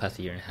 well past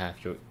a year and a half.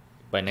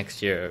 By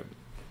next year,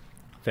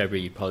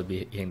 February, you'd probably be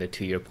hitting the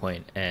 2-year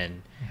point,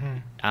 and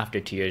after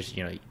 2 years,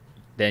 you know,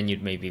 then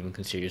you'd maybe even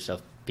consider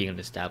yourself being an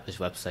established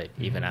website,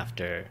 even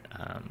after,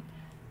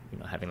 you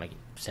know, having like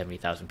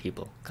 70,000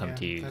 people come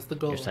to that's the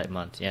goal. your site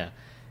months. Yeah,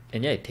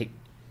 and yeah,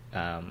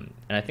 and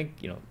I think,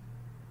 you know,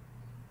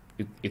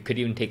 it could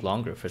even take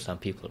longer for some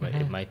people, right?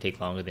 It might take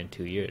longer than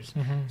 2 years.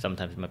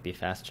 Sometimes it might be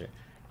faster,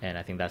 and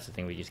I think that's the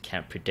thing. We just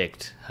can't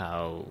predict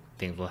how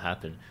things will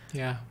happen.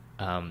 Yeah.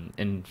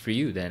 And for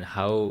you, then,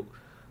 how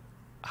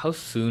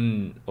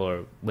soon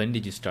or when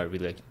did you start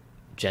really like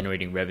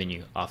generating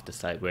revenue off the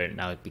site, where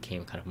now it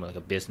became kind of more like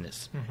a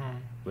business,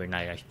 where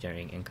now you're actually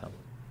generating income?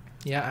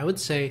 Yeah, I would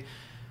say,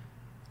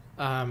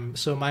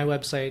 so my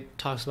website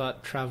talks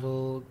about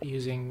travel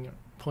using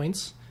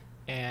points,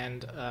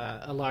 and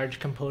a large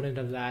component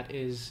of that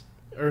is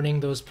earning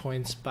those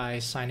points by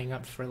signing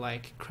up for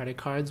like credit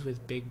cards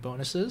with big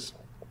bonuses.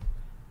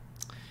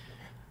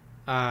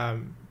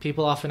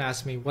 People often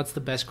ask me, what's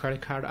the best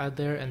credit card out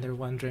there? And they're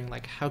wondering,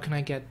 like, how can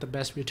I get the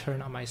best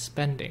return on my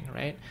spending,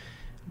 right?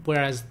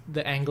 Whereas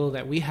the angle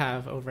that we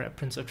have over at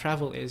Prince of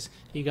Travel is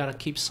you got to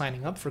keep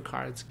signing up for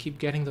cards, keep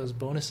getting those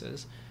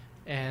bonuses,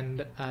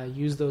 and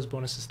use those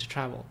bonuses to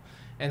travel.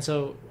 And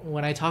so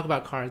when I talk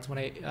about cards, when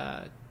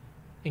I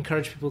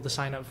encourage people to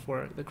sign up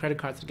for the credit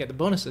cards to get the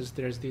bonuses,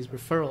 there's these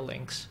referral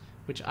links,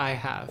 which I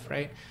have,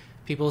 right?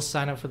 People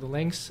sign up for the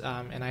links,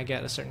 and I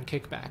get a certain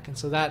kickback. And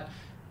so that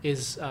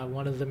is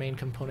one of the main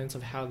components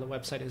of how the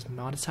website is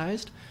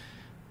monetized.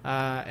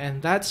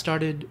 And that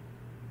started,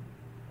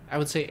 I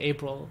would say,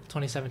 April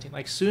 2017.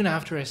 Like, soon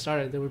after I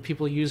started, there were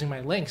people using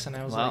my links, and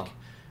I was like,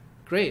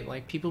 great,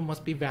 like, people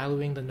must be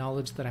valuing the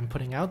knowledge that I'm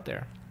putting out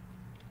there.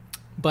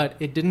 But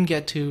it didn't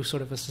get to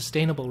sort of a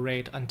sustainable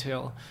rate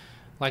until,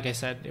 like I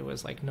said, it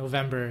was like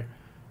November.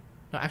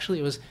 No, actually,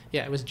 it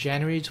was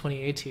January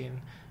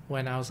 2018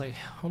 when I was like,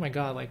 oh my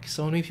God, like,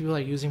 so many people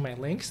are using my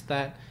links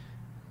that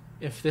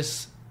if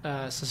this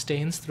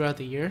sustains throughout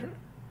the year,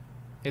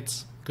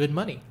 it's good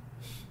money,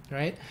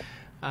 right?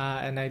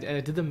 And I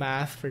did the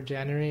math for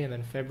January and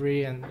then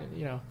February, and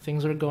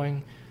things were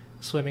going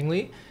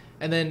swimmingly.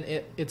 And then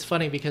it's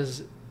funny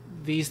because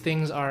these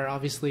things are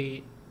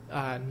obviously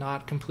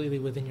not completely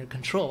within your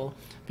control,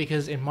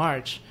 because in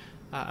March,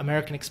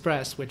 American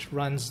Express, which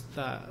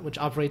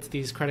operates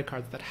these credit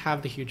cards that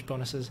have the huge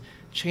bonuses,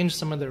 changed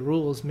some of their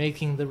rules,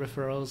 making the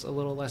referrals a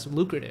little less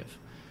lucrative.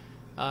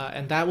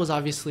 And that was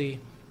obviously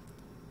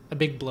a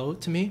big blow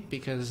to me,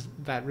 because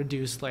that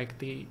reduced like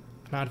the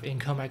amount of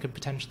income I could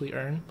potentially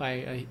earn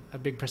by a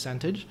big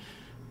percentage.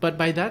 But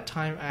by that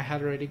time, I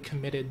had already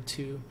committed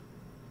to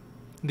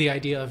the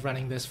idea of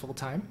running this full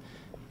time,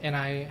 and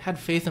I had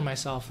faith in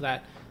myself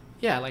that,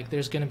 yeah, like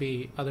there's going to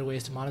be other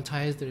ways to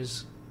monetize.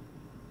 There's,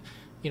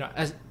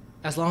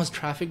 as long as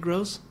traffic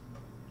grows,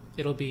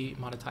 it'll be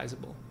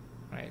monetizable,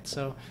 right?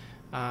 So,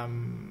 I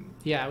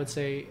would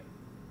say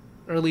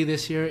early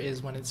this year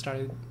is when it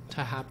started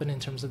to happen in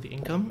terms of the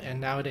income, and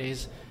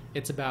nowadays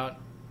it's about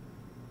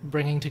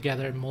bringing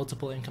together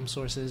multiple income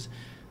sources.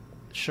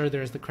 Sure,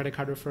 there's the credit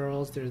card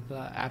referrals, there's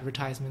the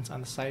advertisements on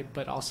the site,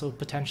 but also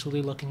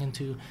potentially looking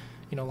into,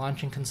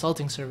 launching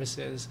consulting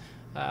services,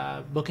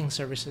 booking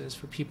services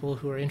for people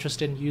who are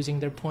interested in using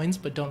their points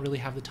but don't really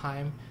have the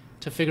time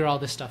to figure all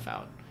this stuff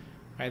out.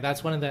 Right?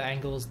 That's one of the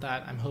angles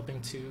that I'm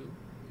hoping to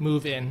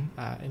move in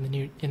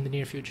the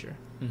near future.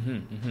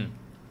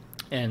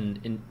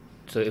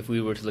 So if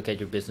we were to look at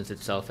your business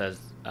itself as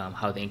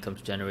how the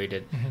income's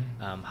generated,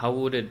 how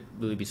would it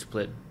really be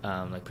split,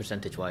 like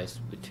percentage-wise,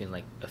 between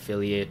like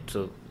affiliate,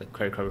 so like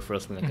credit card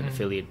referrals being like an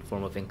affiliate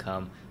form of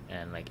income,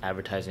 and like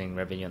advertising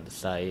revenue on the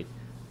site?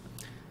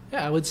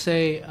 Yeah, I would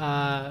say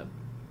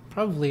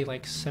probably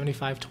like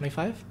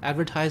 75-25.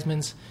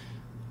 Advertisements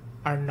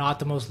are not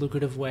the most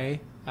lucrative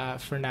way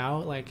for now.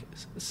 Like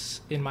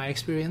in my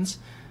experience,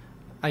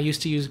 I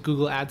used to use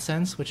Google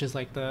AdSense, which is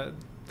like the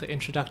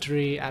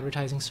introductory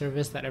advertising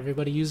service that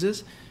everybody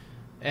uses,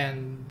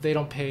 and they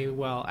don't pay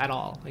well at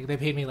all. Like they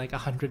paid me like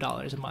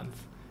 $100 a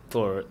month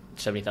for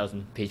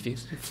 70,000 page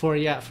views. For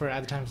at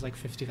the time it was like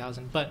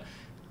 50,000, but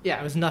yeah,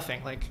 it was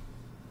nothing. Like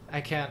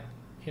I can't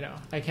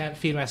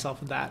feed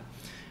myself with that.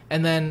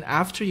 And then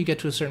after you get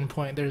to a certain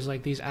point, there's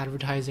like these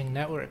advertising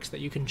networks that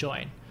you can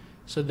join,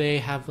 so they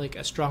have like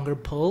a stronger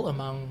pull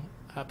among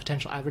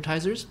potential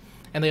advertisers,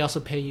 and they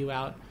also pay you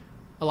out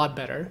a lot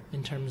better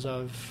in terms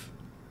of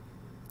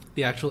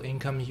the actual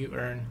income you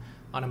earn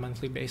on a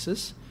monthly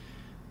basis.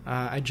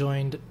 I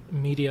joined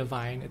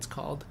Mediavine, it's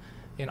called,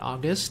 in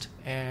August,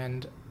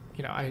 and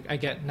I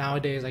get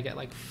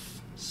like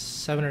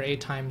 7 or 8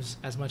 times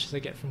as much as I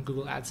get from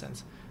Google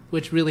AdSense,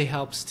 which really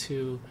helps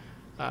to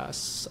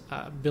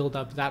build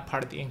up that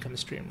part of the income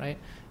stream, right?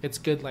 It's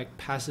good like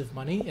passive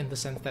money in the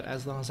sense that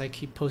as long as I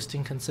keep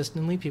posting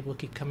consistently, people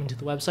keep coming to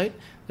the website,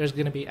 there's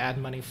going to be ad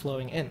money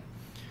flowing in.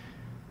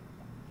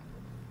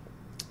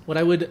 What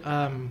I would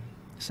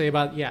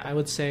I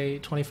would say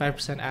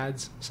 25%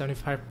 ads,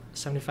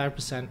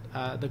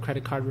 75% the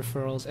credit card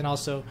referrals, and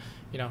also,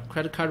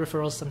 credit card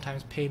referrals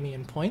sometimes pay me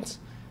in points,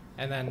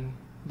 and then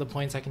the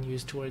points I can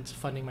use towards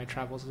funding my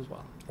travels as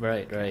well.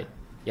 Right.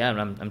 Yeah,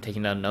 I'm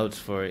taking down notes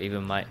for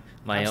even my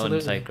Absolutely.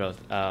 own site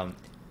growth.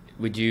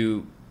 Would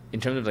you, in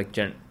terms of like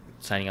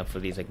signing up for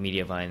these like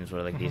Mediavines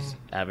or like these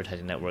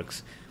advertising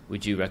networks,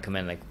 would you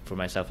recommend, like for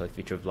myself, like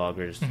future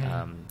vloggers,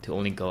 to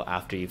only go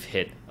after you've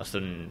hit a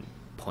certain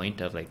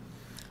point of like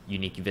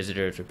unique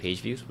visitors or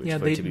page views? Yeah,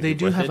 they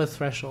do have a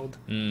threshold,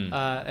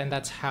 and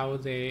that's how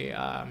they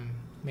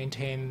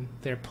maintain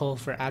their pull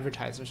for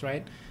advertisers,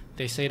 right?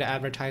 They say to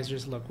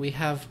advertisers, look, we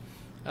have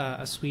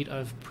a suite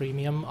of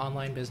premium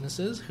online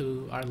businesses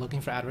who are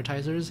looking for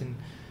advertisers, and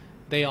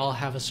they all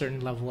have a certain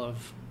level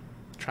of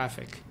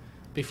traffic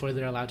before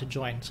they're allowed to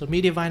join. So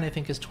Mediavine, I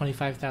think, is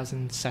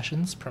 25,000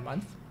 sessions per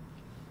month.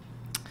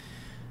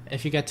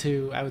 If you get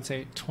to, I would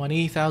say,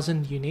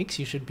 20,000 uniques,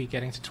 you should be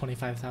getting to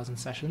 25,000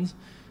 sessions.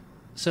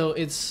 So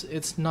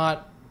it's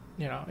not,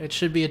 it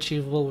should be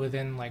achievable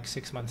within like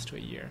 6 months to a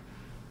year,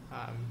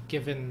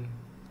 given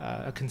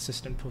a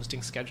consistent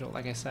posting schedule,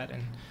 like I said,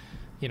 and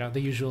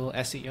the usual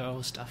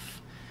SEO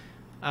stuff.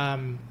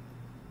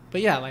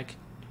 But yeah, like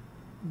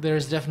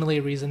there's definitely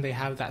a reason they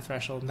have that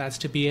threshold, and that's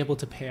to be able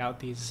to pay out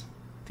these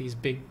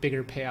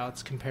bigger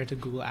payouts compared to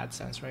Google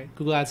AdSense, right?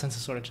 Google AdSense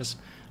is sort of just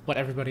what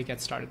everybody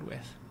gets started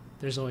with.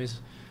 There's always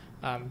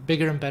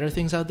bigger and better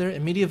things out there,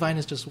 and Mediavine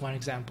is just one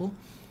example.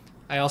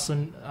 I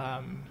also,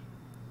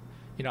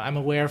 I'm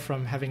aware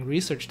from having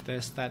researched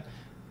this that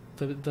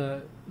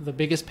the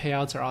biggest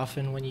payouts are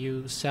often when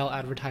you sell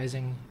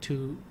advertising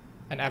to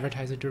an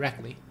advertiser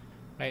directly,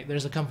 right?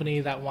 There's a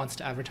company that wants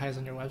to advertise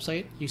on your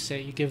website.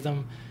 You give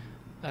them,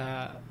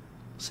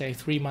 say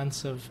 3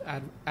 months of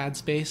ad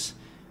space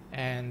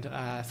and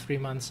 3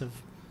 months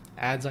of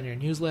ads on your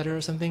newsletter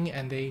or something,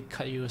 and they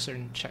cut you a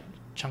certain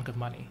chunk of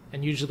money.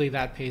 And usually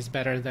that pays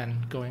better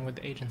than going with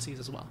the agencies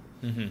as well.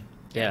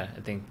 Yeah, I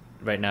think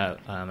right now,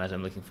 as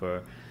I'm looking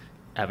for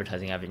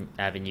advertising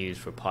avenues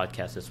for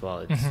podcasts as well,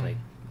 it's like,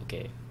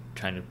 okay,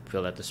 trying to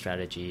build out the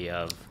strategy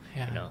of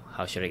Yeah. You know,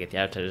 how should I get the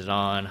advertisers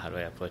on? How do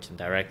I approach them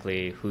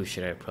directly? Who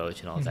should I approach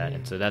and all that?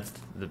 And so that's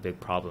the big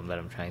problem that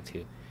I'm trying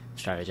to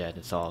strategize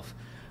and solve.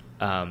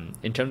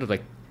 In terms of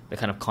like the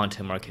kind of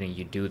content marketing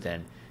you do,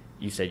 then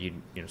you said you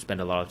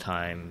spend a lot of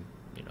time,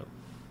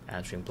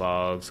 answering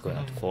blogs, going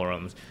out to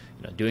forums,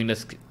 doing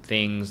those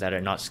things that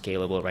are not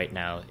scalable right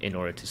now in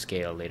order to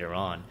scale later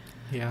on.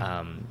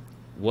 Yeah.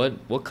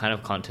 What kind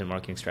of content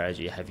marketing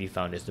strategy have you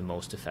found is the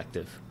most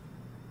effective?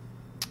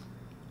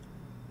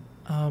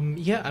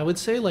 Yeah, I would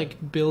say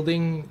like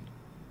doing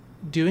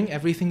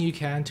everything you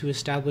can to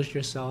establish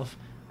yourself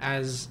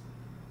as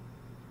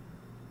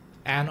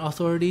an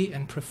authority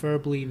and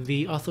preferably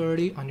the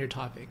authority on your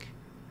topic,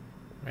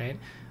 right?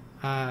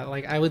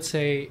 Like I would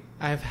say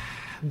I've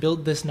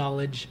built this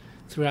knowledge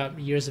throughout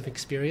years of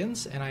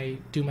experience, and I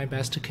do my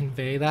best to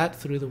convey that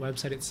through the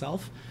website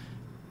itself.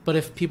 But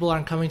if people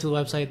aren't coming to the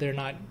website, they're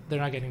not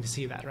getting to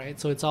see that, right?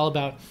 So it's all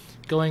about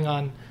going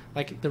on.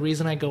 Like the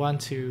reason I go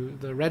onto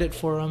the Reddit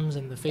forums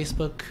and the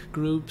Facebook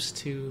groups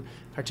to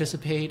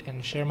participate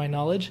and share my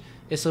knowledge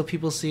is so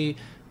people see,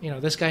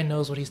 this guy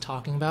knows what he's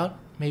talking about.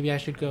 Maybe I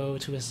should go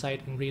to his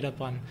site and read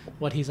up on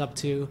what he's up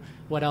to,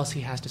 what else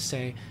he has to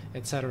say,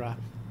 etc.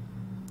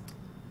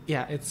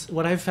 Yeah, it's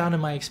what I've found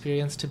in my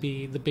experience to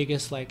be the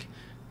biggest like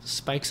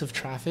spikes of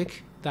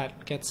traffic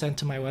that get sent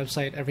to my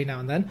website every now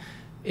and then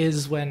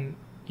is when,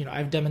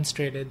 I've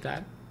demonstrated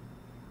that,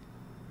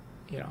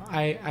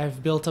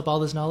 I've built up all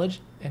this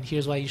knowledge, and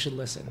here's why you should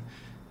listen.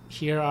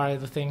 Here are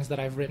the things that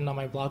I've written on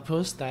my blog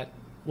post that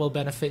will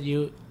benefit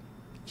you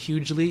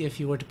hugely if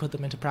you were to put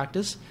them into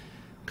practice.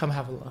 Come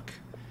have a look.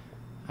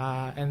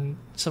 And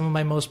some of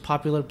my most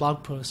popular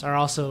blog posts are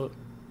also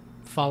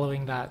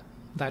following that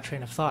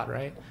train of thought,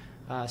 right?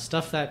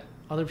 Stuff that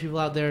other people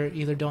out there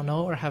either don't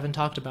know or haven't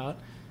talked about.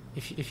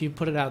 If you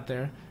put it out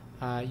there,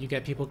 you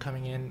get people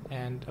coming in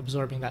and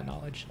absorbing that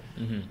knowledge.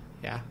 Mm-hmm.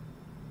 Yeah.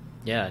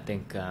 Yeah, I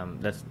think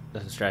that's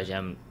a strategy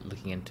I'm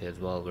looking into as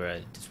well, where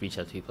I just reach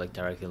out to people like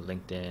directly on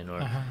LinkedIn,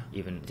 or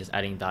even just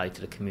adding value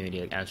to the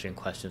community, like answering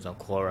questions on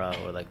Quora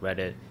or like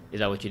Reddit. Is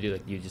that what you do?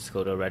 Like you just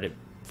go to a Reddit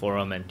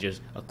forum and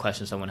just a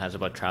question someone has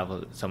about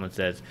travel, someone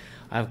says,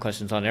 I have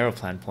questions on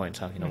Aeroplan points,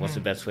 what's the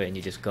best way? And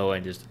you just go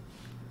and just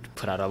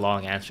put out a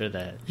long answer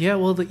that... Yeah,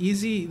 well, the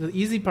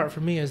easy part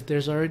for me is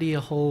there's already a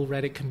whole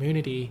Reddit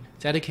community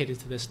dedicated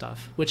to this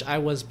stuff, which I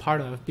was part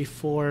of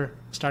before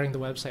starting the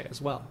website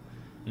as well.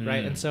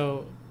 Right. And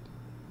so,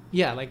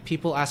 yeah, like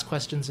people ask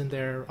questions in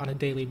there on a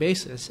daily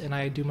basis, and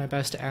I do my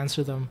best to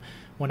answer them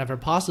whenever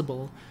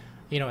possible.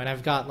 And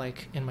I've got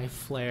like in my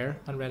flair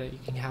on Reddit, you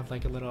can have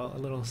like a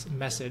little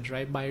message,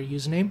 right, by your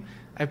username.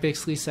 I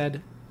basically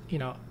said,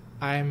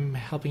 I'm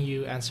helping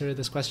you answer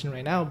this question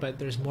right now, but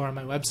there's more on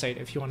my website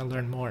if you want to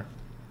learn more.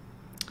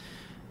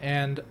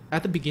 And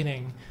at the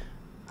beginning,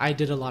 I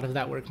did a lot of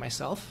that work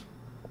myself.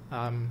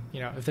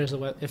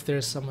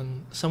 If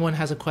someone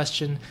has a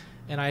question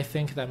and I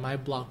think that my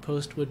blog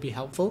post would be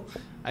helpful,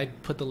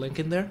 I'd put the link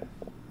in there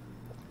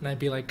and I'd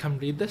be like, come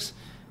read this.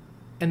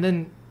 And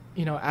then,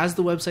 as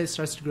the website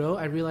starts to grow,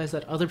 I realized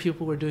that other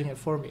people were doing it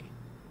for me.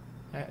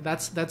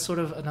 That's sort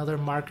of another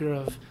marker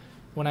of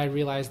when I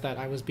realized that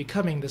I was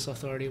becoming this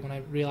authority, when I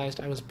realized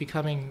I was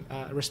becoming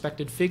a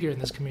respected figure in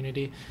this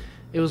community.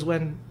 It was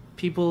when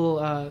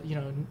people,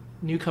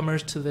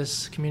 newcomers to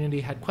this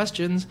community had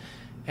questions,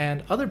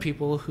 and other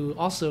people who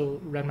also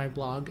read my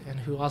blog and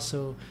who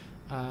also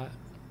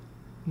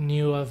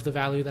knew of the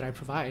value that I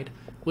provide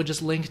would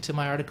just link to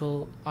my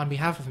article on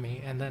behalf of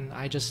me, and then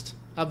I just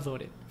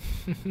upvote it.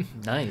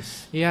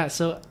 Nice. Yeah,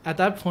 so at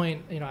that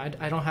point,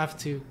 I don't have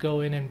to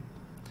go in and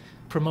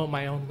promote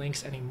my own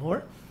links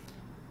anymore.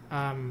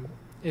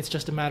 It's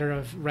just a matter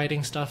of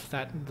writing stuff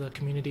that the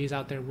communities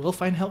out there will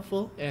find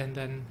helpful, and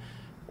then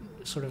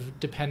sort of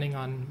depending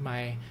on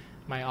my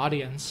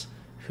audience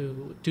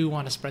who do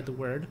want to spread the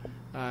word,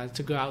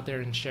 to go out there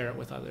and share it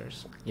with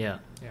others. Yeah.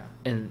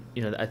 And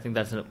I think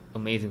that's an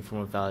amazing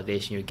form of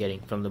validation you're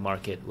getting from the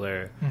market,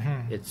 where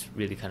it's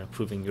really kind of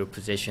proving your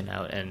position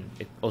out, and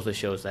it also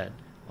shows that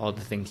all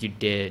the things you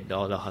did,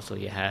 all the hustle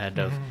you had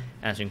of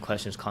answering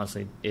questions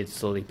constantly, it's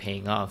slowly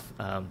paying off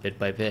bit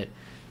by bit.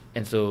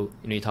 And so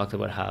you talked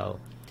about how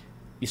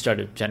you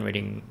started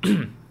generating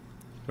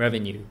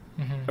revenue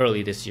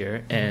early this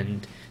year,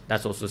 and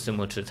that's also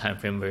similar to the time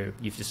frame where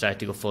you've decided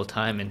to go full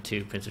time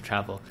into Prince of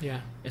Travel. Yeah.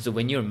 And so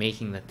when you were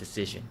making that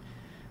decision,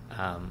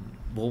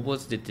 what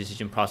was the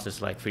decision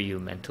process like for you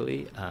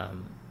mentally?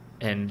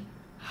 And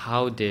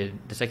how did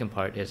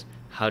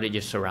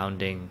your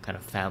surrounding kind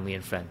of family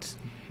and friends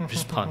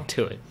respond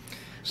to it?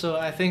 So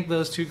I think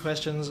those two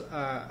questions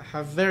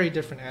have very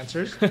different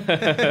answers.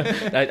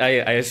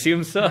 I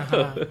assume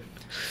so.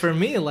 For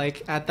me,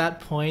 like at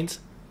that point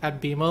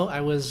at BMO, I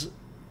was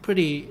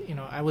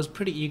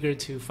pretty eager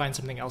to find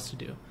something else to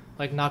do.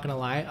 Like, not gonna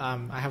lie,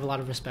 I have a lot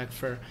of respect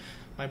for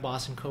my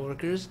boss and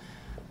coworkers,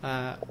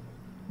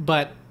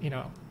 but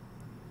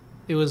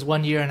it was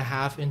 1.5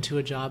 years into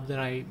a job that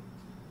I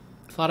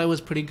thought I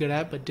was pretty good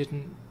at, but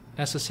didn't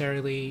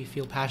necessarily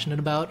feel passionate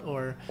about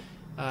or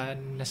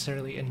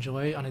necessarily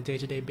enjoy on a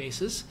day-to-day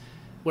basis.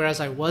 Whereas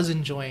I was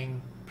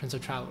enjoying Prince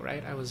of Travel,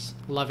 right? I was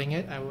loving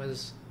it. I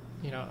was,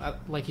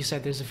 like you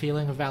said, there's a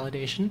feeling of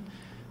validation.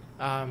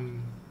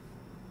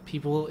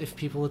 If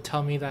people would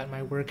tell me that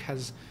my work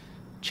has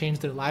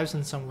changed their lives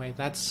in some way,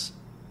 that's,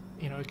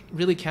 it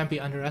really can't be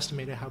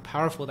underestimated how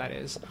powerful that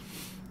is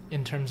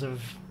in terms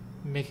of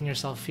making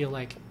yourself feel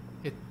like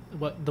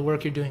what the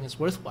work you're doing is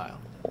worthwhile.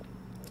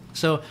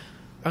 So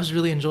I was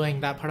really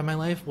enjoying that part of my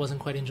life, wasn't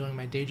quite enjoying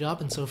my day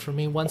job. And so for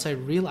me, once I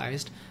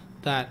realized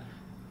that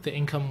the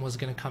income was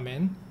going to come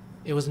in,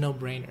 it was a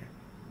no-brainer.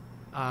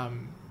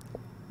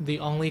 The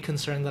only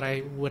concern that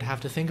I would have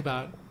to think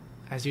about,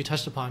 as you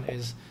touched upon,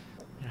 is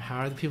how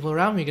are the people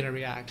around me going to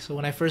react? So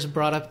when I first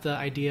brought up the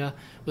idea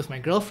with my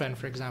girlfriend,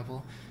 for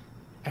example,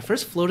 I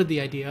first floated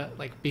the idea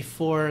like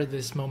before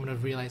this moment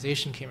of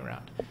realization came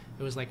around.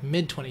 It was like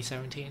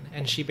mid-2017,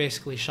 and she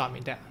basically shot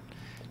me down.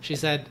 She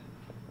said,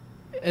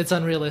 it's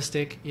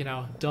unrealistic,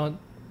 don't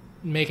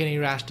make any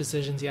rash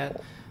decisions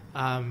yet.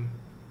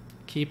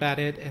 Keep at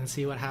it and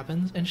see what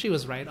happens. And she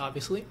was right,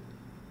 obviously.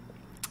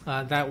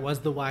 That was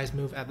the wise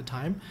move at the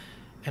time.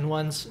 And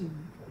once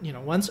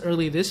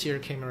early this year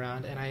came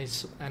around,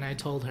 and I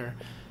told her,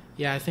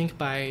 I think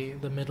by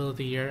the middle of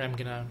the year I'm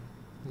gonna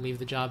leave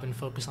the job and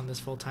focus on this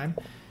full time.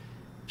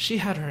 She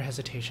had her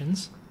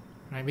hesitations,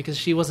 right? Because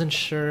she wasn't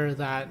sure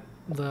that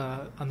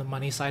on the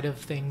money side of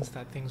things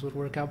that things would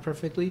work out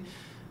perfectly.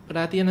 But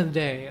at the end of the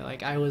day,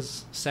 like, I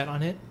was set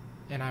on it,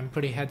 and I'm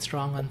pretty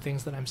headstrong on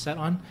things that I'm set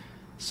on.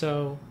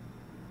 So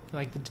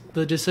like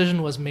the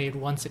decision was made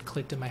once it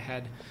clicked in my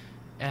head,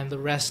 and the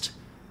rest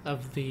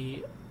of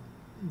the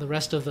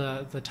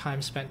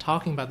time spent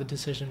talking about the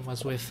decision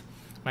was with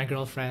my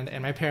girlfriend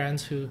and my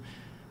parents, who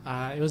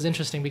it was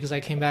interesting because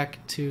I went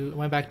back to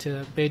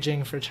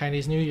Beijing for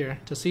Chinese New Year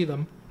to see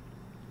them.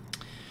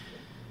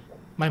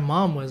 My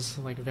mom was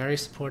like very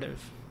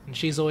supportive, and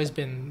she's always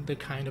been the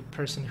kind of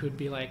person who'd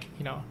be like,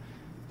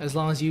 as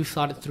long as you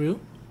thought it through,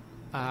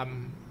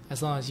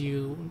 as long as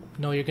you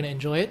know you're going to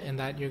enjoy it and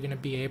that you're going to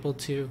be able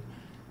to,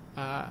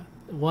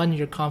 one,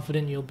 you're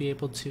confident you'll be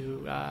able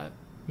to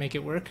make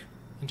it work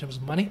in terms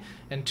of money,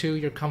 and two,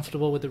 you're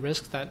comfortable with the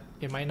risk that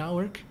it might not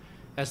work.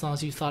 As long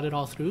as you thought it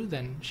all through,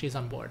 then she's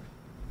on board.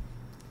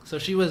 So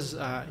she was,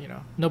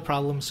 no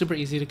problem, super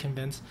easy to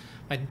convince.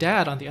 My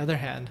dad, on the other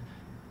hand,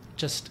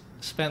 just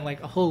spent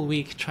like a whole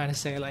week trying to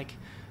say like,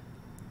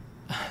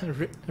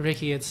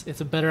 Ricky, it's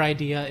a better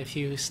idea if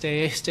you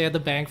stay at the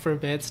bank for a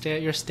bit, stay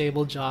at your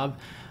stable job,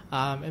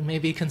 and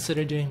maybe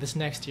consider doing this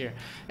next year.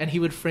 And he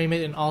would frame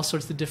it in all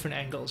sorts of different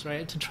angles,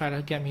 right, to try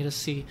to get me to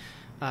see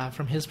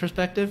from his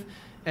perspective.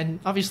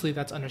 And obviously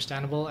that's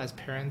understandable. As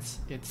parents,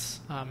 it's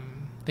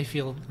they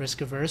feel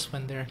risk averse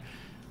when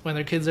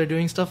their kids are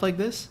doing stuff like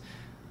this.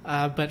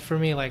 But for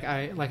me, like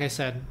I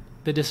said,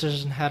 the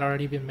decision had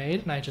already been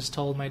made, and I just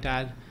told my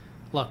dad,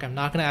 look, I'm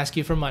not going to ask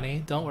you for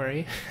money. Don't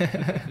worry.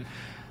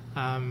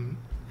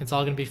 It's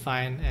all going to be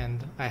fine,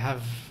 and I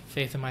have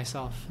faith in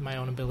myself, in my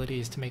own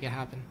abilities to make it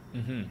happen.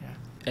 Mm-hmm.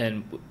 Yeah.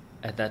 And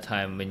at that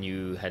time, when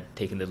you had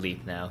taken the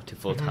leap now to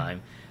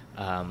full-time,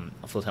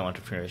 full-time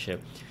entrepreneurship,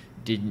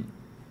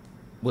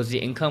 was the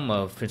income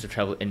of Prince of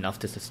Travel enough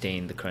to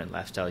sustain the current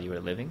lifestyle you were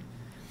living?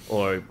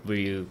 Or were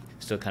you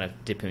still kind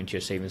of dipping into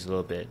your savings a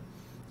little bit?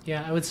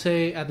 Yeah, I would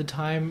say at the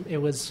time it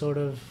was sort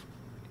of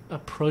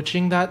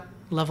approaching that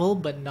level,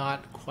 but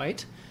not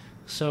quite.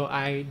 So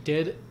I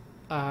did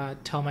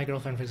tell my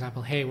girlfriend, for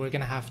example, hey, we're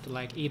going to have to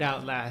like eat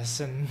out less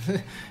and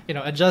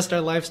adjust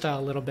our lifestyle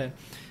a little bit.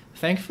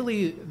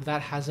 Thankfully,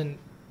 that hasn't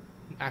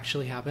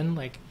actually happened.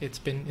 Like it's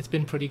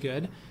been pretty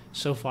good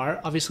so far.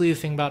 Obviously, the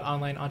thing about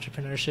online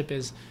entrepreneurship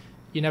is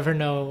you never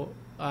know,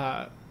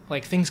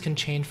 like things can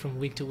change from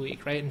week to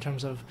week, right? In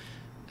terms of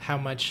how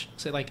much,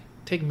 say like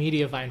take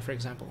Mediavine, for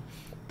example.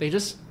 They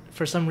just,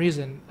 for some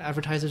reason,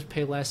 advertisers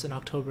pay less in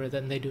October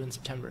than they do in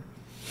September.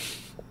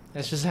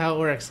 That's just how it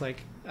works.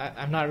 Like,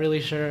 I'm not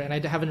really sure, and I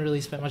haven't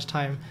really spent much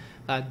time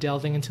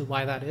delving into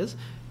why that is.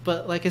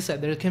 But like I said,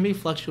 there can be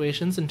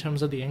fluctuations in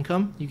terms of the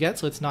income you get,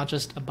 so it's not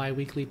just a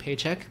bi-weekly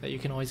paycheck that you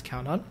can always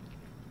count on.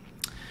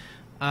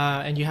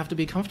 And you have to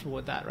be comfortable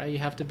with that, right? You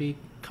have to be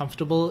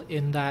comfortable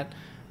in that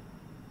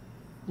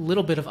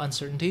little bit of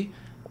uncertainty.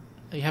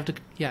 You have to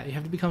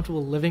be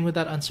comfortable living with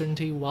that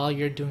uncertainty while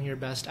you're doing your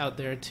best out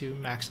there to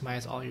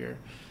maximize all your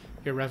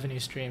revenue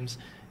streams.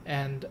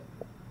 And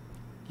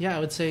yeah, I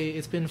would say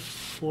it's been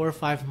 4 or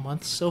 5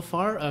 months so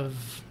far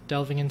of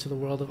delving into the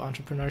world of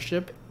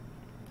entrepreneurship.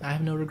 I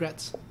have no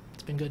regrets.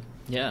 It's been good.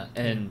 Yeah,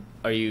 and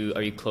are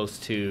you close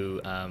to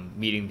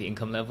meeting the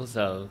income levels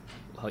of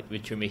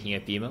which you're making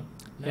at BMO?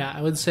 Yeah,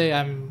 I would say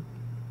I'm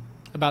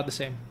about the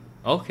same.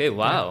 Okay,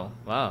 wow,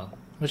 yeah. Wow.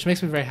 Which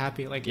makes me very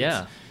happy. Like,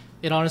 yeah.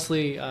 It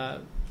honestly,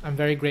 I'm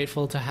very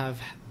grateful to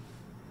have,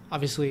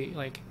 obviously,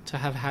 like to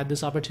have had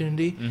this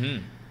opportunity.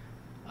 Mm-hmm.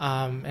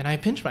 And I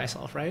pinch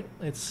myself, right?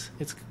 It's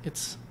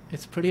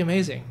pretty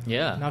amazing.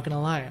 Yeah. I'm not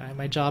gonna lie.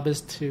 My job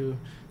is to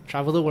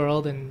travel the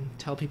world and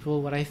tell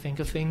people what I think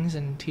of things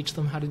and teach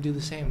them how to do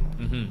the same.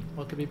 Mm-hmm.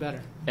 What could be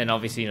better? And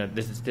obviously,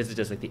 this is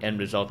just like the end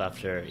result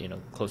after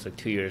close to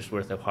 2 years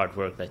worth of hard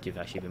work that you've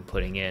actually been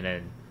putting in,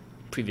 and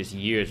previous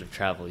years of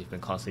travel you've been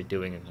constantly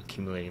doing and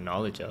accumulating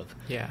knowledge of.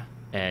 Yeah.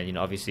 And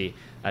obviously,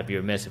 I'd be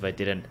remiss if I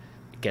didn't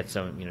get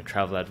some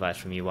travel advice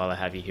from you while I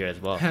have you here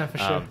as well. For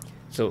sure.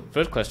 So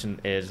first question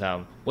is,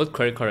 what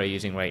credit card are you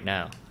using right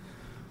now?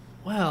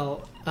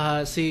 Well,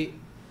 see,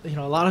 a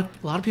lot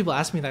of people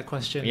ask me that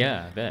question.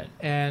 Yeah, I bet.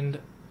 And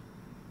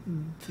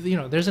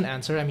there's an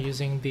answer. I'm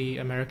using the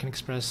American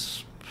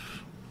Express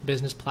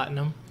Business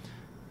Platinum,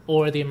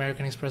 or the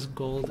American Express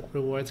Gold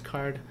Rewards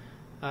card,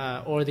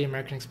 or the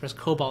American Express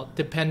Cobalt,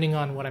 depending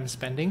on what I'm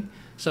spending.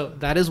 So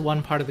that is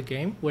one part of the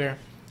game where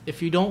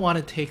if you don't want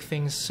to take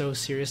things so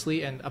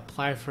seriously and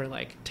apply for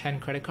like 10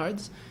 credit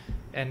cards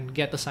and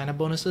get the sign-up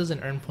bonuses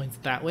and earn points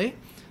that way,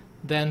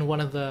 then one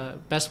of the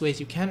best ways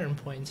you can earn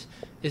points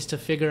is to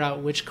figure out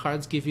which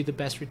cards give you the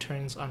best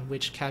returns on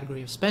which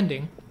category of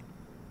spending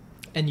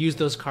and use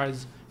those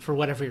cards for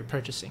whatever you're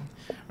purchasing,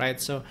 right?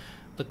 So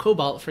the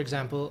Cobalt, for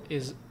example,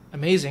 is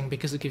amazing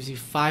because it gives you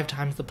 5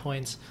 times the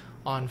points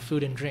on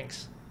food and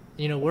drinks.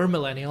 We're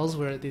millennials,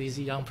 we're these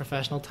young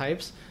professional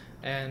types,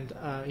 and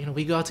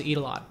we go out to eat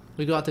a lot.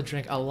 We go out to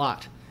drink a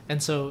lot.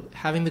 And so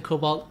having the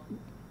Cobalt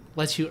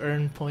lets you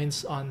earn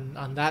points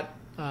on that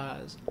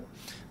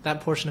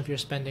that portion of your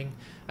spending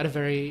at a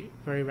very,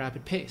 very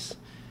rapid pace.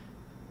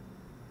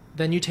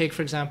 Then you take,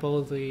 for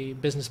example, the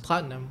Business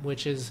Platinum,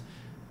 which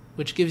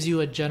gives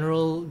you a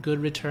general good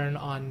return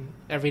on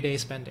everyday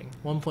spending.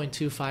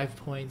 1.25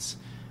 points,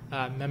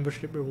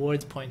 membership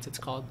rewards points, it's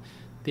called.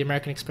 The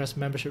American Express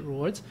membership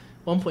rewards,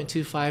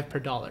 1.25 per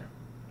dollar.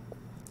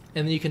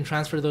 And then you can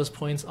transfer those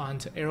points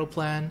onto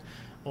Aeroplan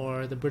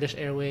or the British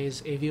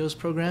Airways Avios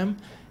program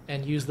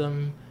and use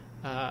them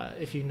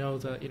if you know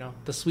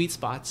the sweet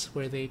spots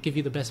where they give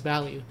you the best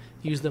value.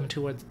 Use them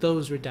towards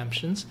those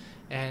redemptions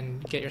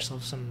and get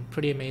yourself some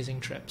pretty amazing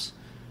trips.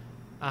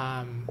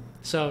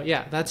 So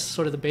yeah, that's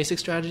sort of the basic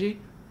strategy.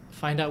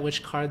 Find out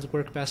which cards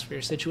work best for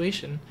your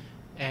situation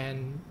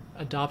and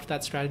adopt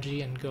that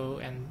strategy and go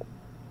and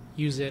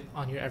use it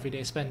on your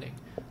everyday spending.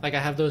 Like I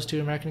have those 2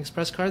 American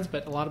Express cards,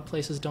 but a lot of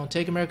places don't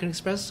take American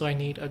Express, so I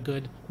need a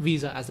good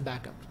Visa as a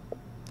backup.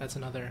 That's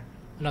another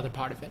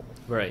part of it.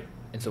 Right.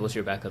 And so what's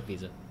your backup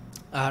Visa?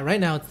 Right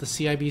now it's the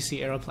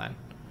CIBC Aeroplan,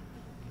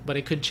 but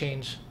it could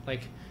change.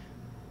 Like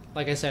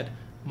I said,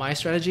 my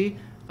strategy,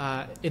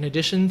 in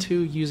addition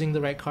to using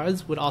the right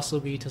cards, would also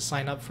be to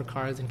sign up for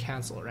cards and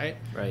cancel, right?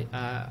 Right.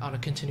 On a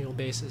continual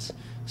basis.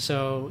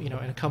 So, in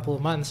a couple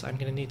of months, I'm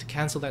going to need to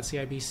cancel that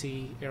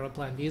CIBC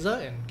Aeroplan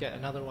Visa and get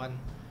another one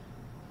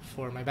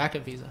for my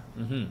backup Visa.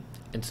 Mm-hmm.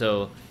 And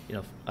so,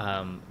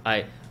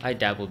 I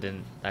dabbled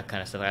in that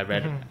kind of stuff. I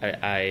read,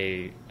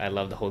 I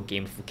love the whole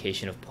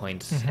gamification of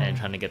points and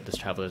trying to get this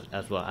travel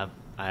as well.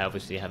 I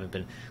obviously haven't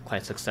been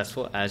quite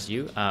successful as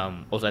you.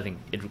 Also, I think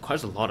it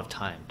requires a lot of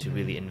time to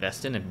really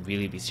invest in and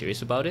really be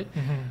serious about it.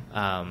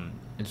 And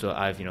so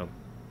I've,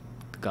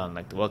 gotten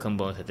like the welcome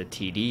bonus at the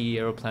TD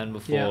Aeroplan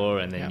before,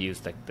 and then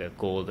used like the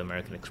Gold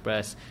American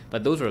Express.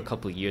 But those were a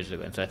couple of years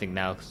ago, and so I think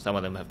now some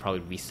of them have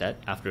probably reset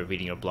after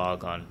reading your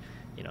blog on,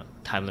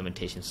 time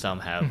limitations. Some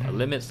have a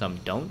limit, some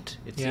don't.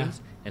 It seems,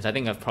 and so I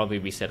think I've probably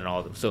reset on all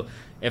of them. So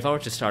if I were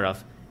to start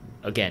off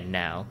again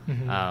now,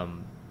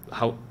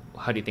 how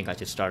do you think I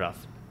should start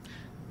off?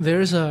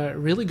 There's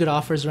really good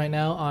offers right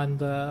now on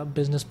the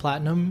Business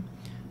Platinum.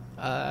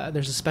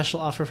 There's a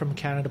special offer from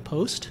Canada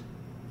Post.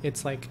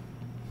 It's like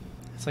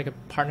a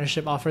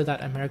partnership offer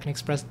that American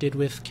Express did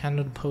with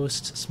Canada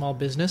Post Small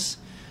Business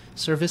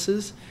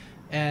Services.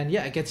 And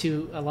yeah, it gets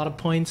you a lot of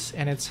points,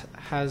 and it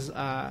has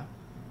a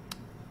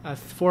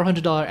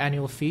 $400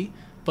 annual fee,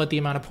 but the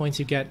amount of points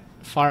you get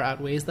far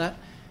outweighs that.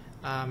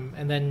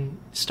 And then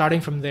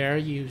starting from there,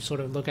 you sort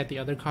of look at the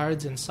other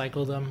cards and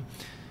cycle them.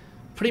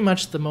 Pretty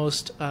much the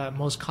most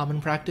common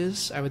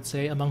practice, I would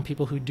say, among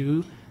people who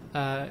do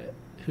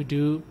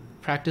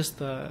practice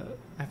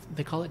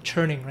they call it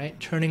churning, right?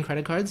 Churning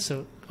credit cards.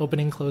 So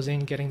opening, closing,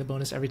 getting the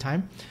bonus every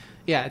time.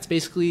 Yeah, it's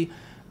basically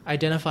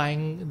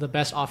identifying the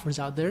best offers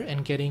out there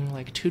and getting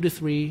like 2 to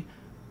 3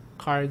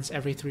 cards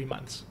every 3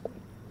 months.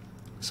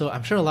 So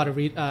I'm sure a lot of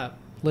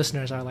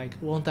listeners are like,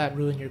 won't that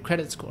ruin your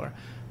credit score?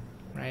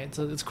 Right?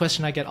 So it's a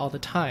question I get all the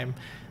time.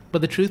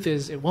 But the truth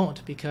is it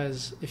won't,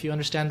 because if you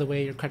understand the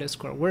way your credit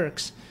score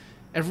works,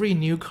 every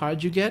new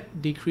card you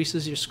get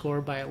decreases your score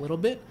by a little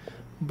bit,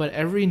 but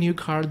every new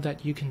card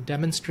that you can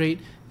demonstrate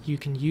you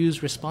can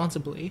use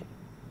responsibly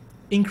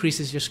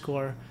increases your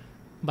score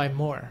by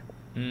more.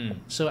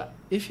 So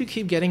if you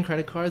keep getting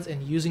credit cards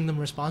and using them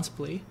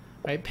responsibly,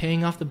 right,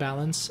 paying off the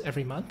balance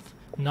every month,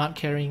 not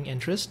carrying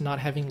interest, not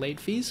having late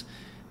fees,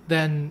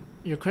 then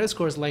your credit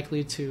score is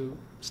likely to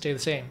stay the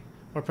same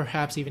or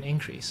perhaps even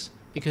increase,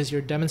 because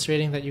you're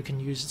demonstrating that you can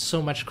use so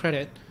much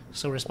credit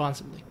so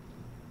responsibly.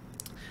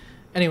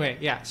 Anyway,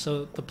 yeah,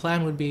 so the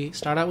plan would be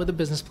start out with the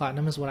Business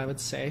Platinum is what I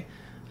would say.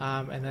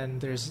 And then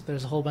there's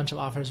a whole bunch of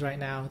offers right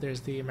now.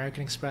 There's the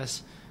American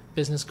Express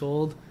Business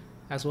Gold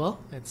as well.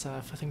 It's, I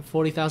think,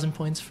 40,000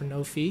 points for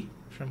no fee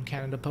from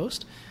Canada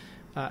Post.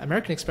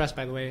 American Express,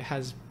 by the way,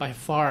 has by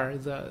far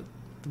the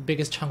the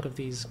biggest chunk of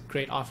these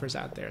great offers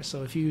out there.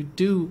 So if you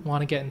do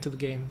want to get into the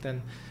game,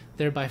 then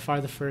they're by far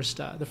the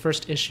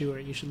first issuer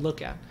you should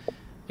look at.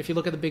 If you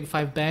look at the big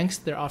 5 banks,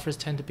 their offers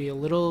tend to be a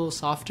little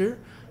softer,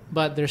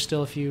 but there's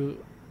still a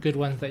few good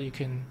ones that you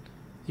can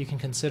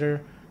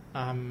consider.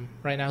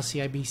 Right now,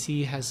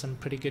 CIBC has some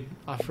pretty good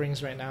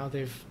offerings. Right now,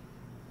 they're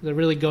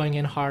really going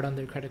in hard on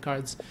their credit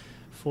cards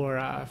for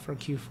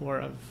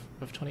Q4 of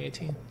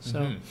 2018.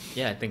 So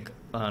yeah, I think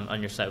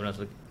on your site when I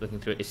was looking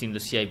through it, it seemed the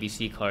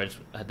CIBC cards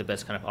had the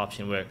best kind of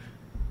option where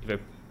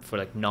for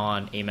like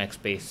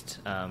non-Amex based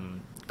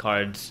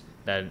cards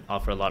that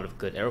offer a lot of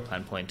good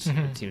Aeroplan points.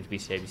 It seems to be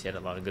CIBC had a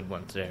lot of good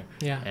ones there.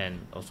 Yeah. And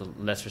also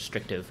less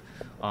restrictive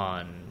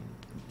on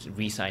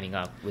re-signing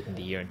up within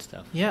the year and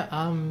stuff. Yeah,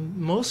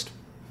 most,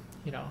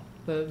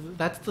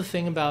 that's the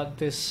thing about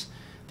this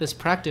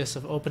practice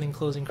of opening,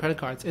 closing credit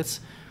cards. It's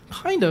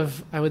kind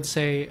of, I would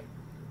say,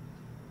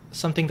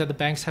 something that the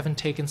banks haven't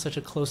taken such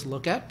a close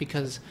look at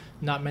because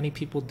not many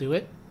people do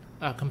it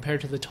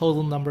compared to the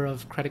total number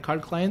of credit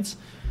card clients.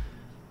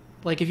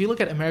 Like if you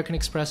look at American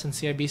Express and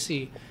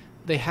CIBC,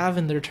 they have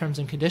in their terms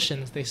and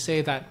conditions, they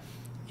say that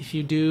if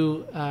you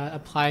do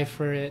apply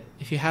for it,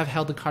 if you have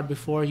held the card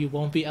before, you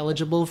won't be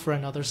eligible for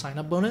another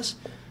sign-up bonus,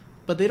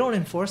 but they don't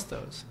enforce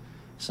those.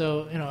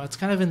 So, it's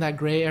kind of in that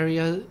gray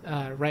area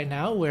right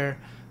now where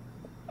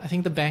I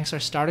think the banks are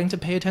starting to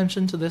pay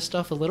attention to this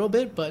stuff a little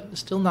bit, but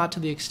still not to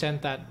the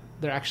extent that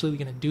they're actually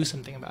going to do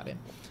something about it.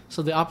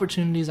 So the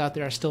opportunities out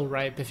there are still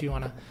ripe if you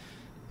want to,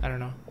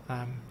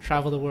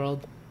 travel the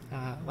world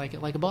like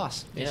a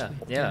boss, basically.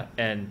 Yeah.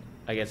 And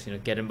I guess,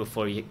 get in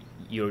before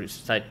your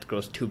site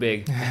grows too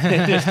big.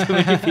 There's too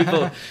many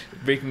people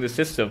breaking the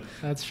system.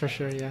 That's for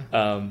sure, yeah.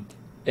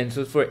 And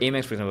so for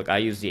Amex, for example, like I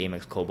use the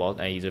Amex Cobalt,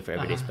 and I use it for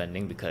everyday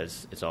spending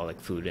because it's all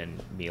like food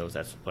and meals.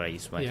 That's what I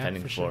use my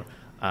spending for. Sure.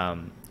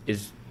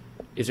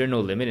 Is there no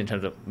limit in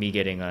terms of me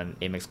getting an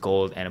Amex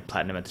Gold and a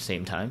Platinum at the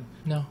same time?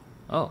 No.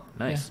 Oh,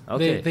 nice. Yeah.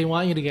 Okay. They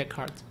want you to get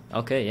cards.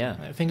 Okay,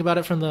 yeah. Think about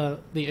it from the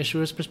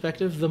issuer's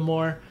perspective. The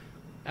more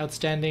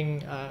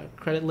outstanding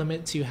credit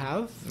limits you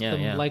have,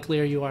 the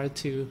likelier you are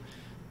to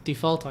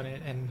default on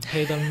it and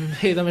pay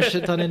them a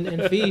shit ton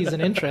in fees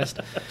and interest.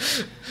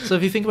 So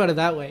if you think about it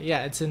that way,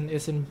 yeah, it's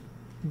in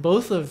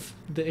both of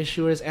the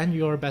issuers and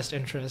your best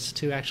interest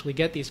to actually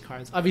get these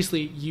cards.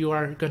 Obviously, you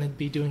are going to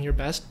be doing your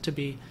best to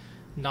be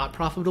not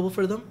profitable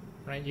for them,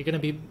 right? You're going to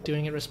be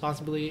doing it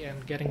responsibly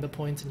and getting the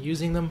points and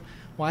using them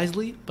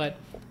wisely, but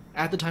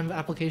at the time of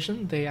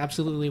application, they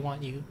absolutely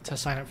want you to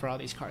sign up for all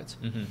these cards.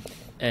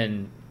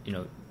 And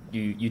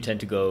you tend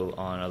to go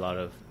on a lot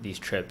of these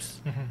trips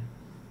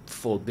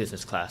full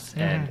business class,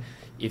 and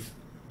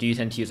do you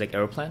tend to use like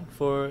Aeroplan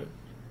for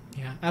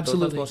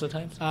absolutely most of the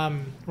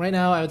times? Right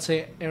now I would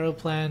say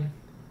Aeroplan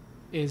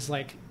is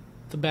like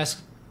the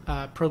best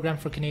program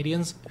for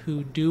Canadians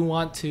who do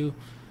want to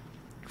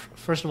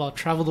first of all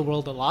travel the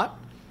world a lot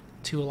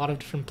to a lot of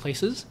different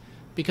places.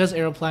 Because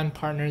Aeroplan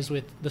partners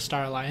with the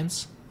Star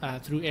Alliance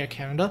through Air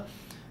Canada,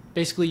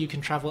 basically you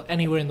can travel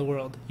anywhere in the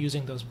world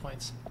using those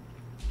points.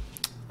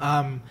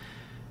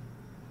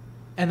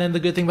 And then the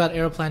good thing about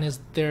Aeroplan is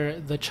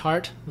the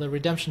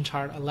redemption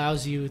chart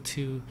allows you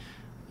to,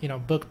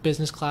 book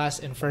business class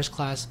and first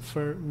class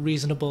for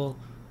reasonable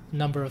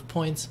number of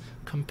points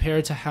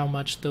compared to how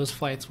much those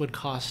flights would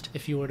cost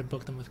if you were to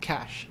book them with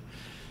cash,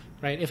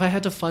 right? If I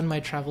had to fund my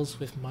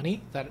travels with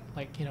money that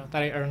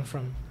I earn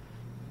from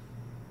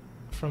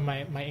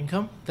my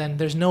income, then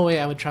there's no way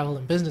I would travel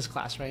in business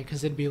class, right?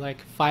 Because it'd be like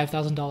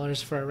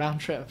 $5,000 for a round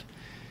trip.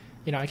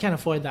 I can't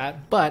afford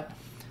that, but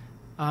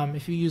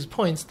if you use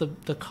points,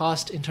 the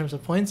cost in terms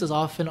of points is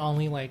often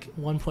only like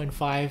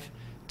 1.5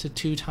 to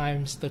 2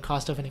 times the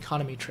cost of an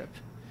economy trip.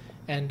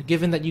 And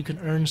given that you can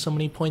earn so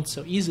many points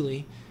so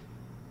easily,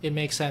 it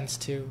makes sense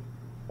to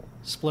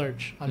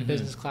splurge on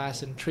business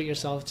class and treat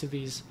yourself to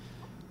these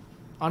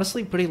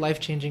honestly pretty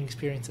life-changing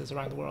experiences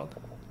around the world.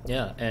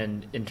 Yeah,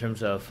 and in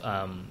terms of,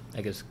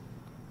 I guess,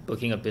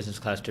 booking a business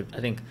class trip,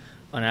 I think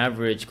on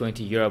average going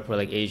to Europe or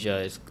like Asia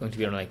is going to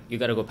be around you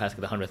got to go past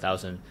the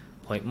 100,000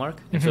 point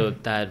mark, and so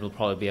that will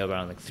probably be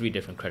around 3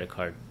 different credit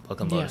card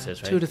welcome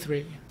bonuses, right? 2 to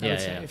 3. I would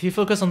say. If you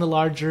focus on the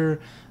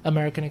larger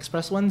American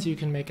Express ones, you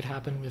can make it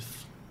happen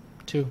with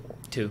 2.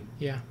 2.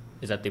 Yeah.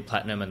 Is that the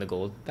Platinum and the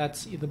Gold?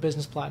 That's the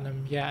Business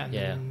Platinum, and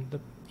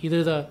then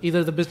either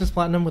the Business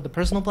Platinum with the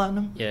Personal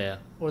Platinum,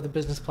 or the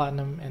Business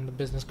Platinum and the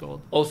Business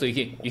Gold. Oh, so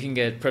you can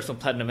get Personal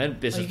Platinum and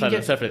Business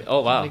Platinum separately.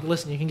 Oh, wow.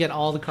 Listen, you can get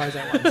all the cards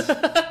at once.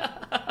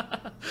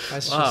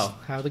 That's just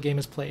how the game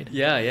is played.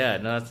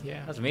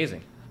 That's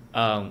amazing.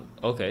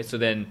 Okay, so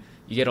then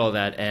you get all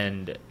that,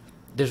 and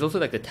there's also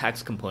the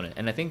tax component,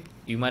 and I think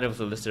you might have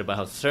also listed about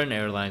how certain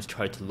airlines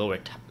try to lower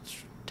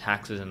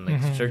taxes and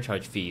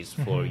surcharge fees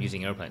for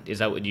using Aeroplan. Is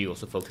that what you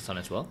also focus on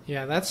as well?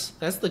 Yeah, that's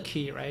the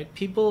key, right?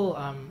 People,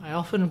 I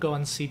often go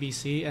on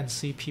CBC and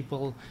see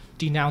people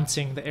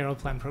denouncing the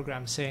Aeroplan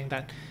program, saying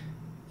that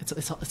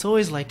it's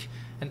always like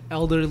an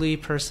elderly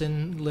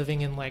person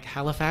living in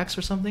Halifax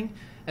or something,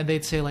 and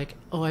they'd say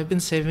I've been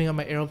saving up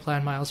my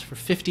Aeroplan miles for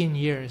 15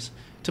 years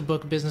to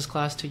book business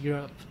class to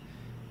Europe.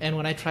 And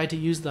when I tried to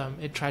use them,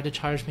 it tried to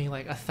charge me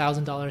like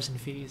 $1,000 in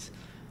fees.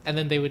 And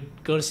then they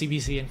would go to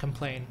CBC and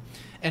complain.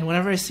 And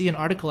whenever I see an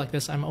article like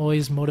this, I'm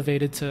always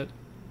motivated to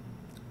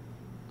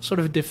sort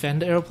of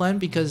defend Aeroplan,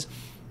 because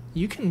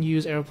you can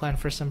use Aeroplan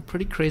for some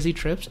pretty crazy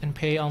trips and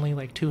pay only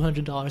like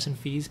 $200 in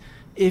fees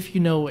if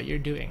you know what you're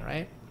doing,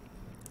 right?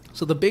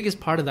 So the biggest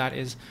part of that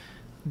is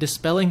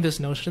dispelling this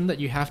notion that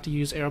you have to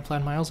use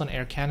Aeroplan miles on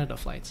Air Canada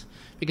flights,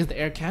 because the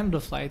Air Canada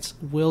flights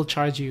will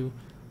charge you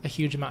a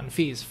huge amount in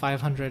fees,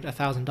 $500,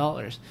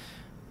 $1,000.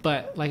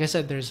 But like I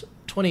said, there's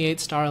 28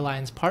 Star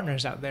Alliance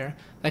partners out there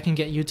that can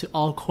get you to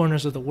all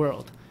corners of the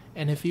world.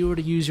 And if you were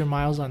to use your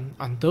miles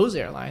on those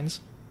airlines,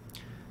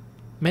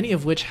 many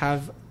of which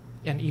have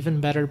an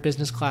even better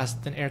business class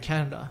than Air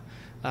Canada,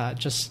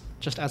 just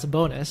as a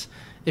bonus,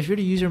 if you're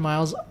to use your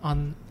miles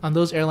on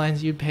those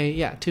airlines, you'd pay,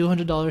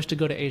 $200 to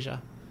go to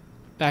Asia,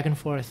 back and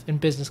forth in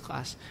business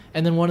class.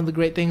 And then one of the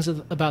great things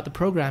about the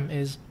program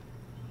is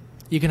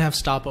you can have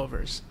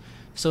stopovers.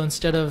 So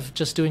instead of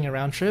just doing a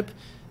round trip,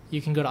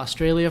 you can go to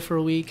Australia for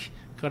a week,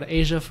 go to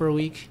Asia for a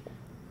week,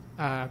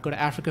 go to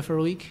Africa for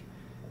a week,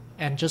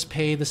 and just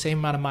pay the same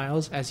amount of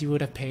miles as you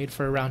would have paid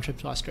for a round trip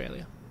to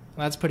Australia.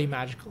 Well, that's pretty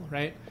magical,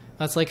 right?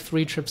 That's like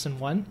 3 trips in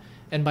one.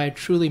 And by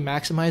truly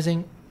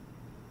maximizing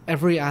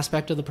every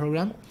aspect of the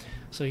program,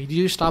 so you do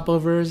your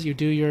stopovers,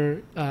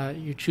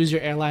 you choose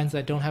your airlines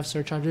that don't have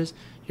surcharges,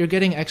 you're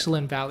getting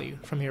excellent value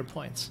from your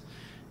points.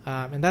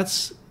 And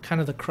that's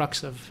kind of the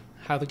crux of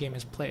how the game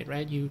is played,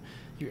 right? You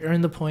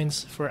earn the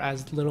points for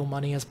as little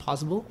money as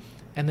possible,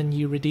 and then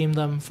you redeem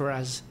them for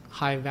as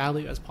high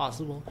value as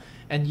possible.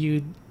 And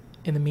you,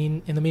 in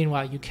the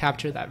meanwhile, you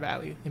capture that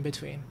value in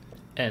between.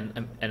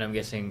 And I'm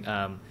guessing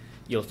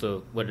you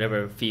also,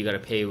 whatever fee you got to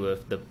pay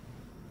with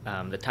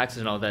the taxes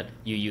and all that,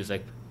 you use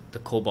like the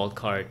Cobalt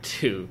card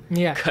to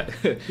cut.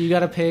 You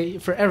got to pay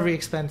for every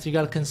expense. You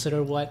got to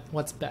consider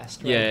what's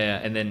best, right? Yeah.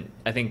 And then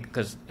I think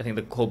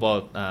the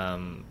Cobalt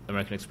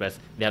American Express,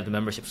 they have the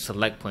membership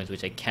select points,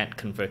 which I can't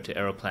convert to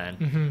Aeroplan.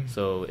 Mm-hmm.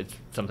 So it's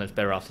sometimes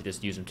better off to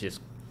just use them to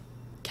just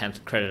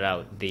can't credit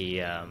out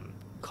the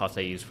costs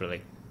I use for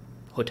like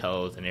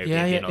hotels and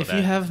Airbnb and all if that.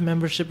 you have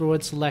membership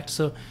rewards select,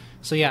 so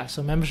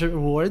membership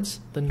rewards,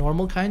 the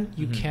normal kind,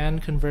 you can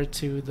convert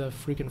to the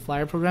frequent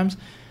flyer programs.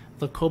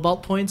 The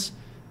Cobalt points,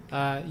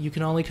 you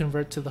can only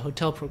convert to the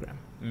hotel program.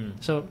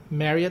 So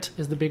Marriott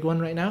is the big one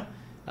right now.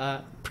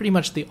 Pretty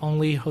much the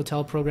only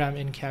hotel program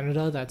in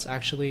Canada that's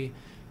actually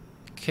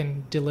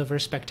can deliver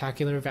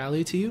spectacular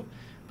value to you.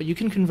 But you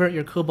can convert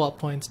your Cobalt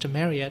points to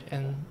Marriott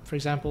and, for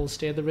example,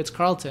 stay at the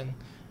Ritz-Carlton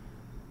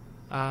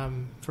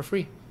for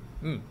free.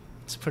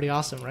 It's pretty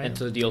awesome, right? And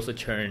so do you also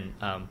churn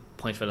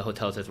points for the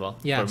hotels as well?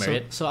 Yeah, for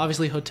Marriott? so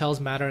obviously hotels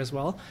matter as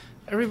well.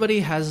 Everybody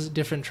has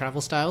different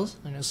travel styles.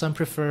 Some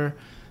prefer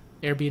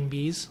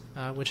Airbnbs,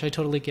 which I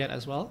totally get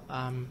as well.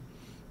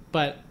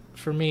 But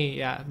for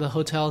me, the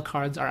hotel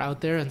cards are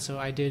out there, and so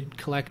I did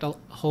collect a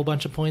whole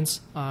bunch of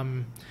points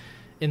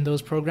in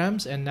those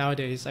programs. And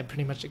nowadays, I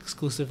pretty much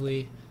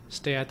exclusively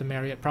stay at the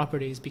Marriott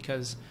properties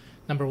because,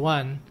 number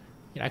one,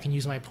 I can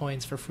use my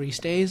points for free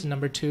stays. And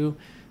number two,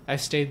 I've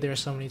stayed there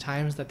so many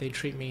times that they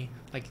treat me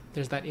like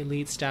there's that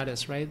elite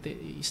status, right?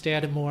 You stay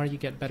at it more, you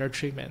get better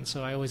treatment.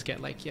 So I always get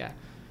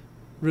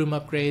room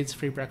upgrades,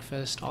 free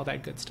breakfast, all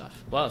that good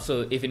stuff. Wow,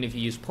 so even if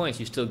you use points,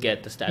 you still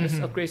get the status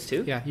upgrades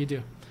too? Yeah, you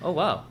do. Oh,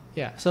 wow.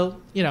 Yeah,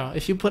 so,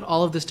 if you put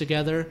all of this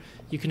together,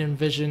 you can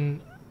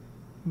envision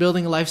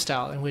building a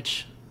lifestyle in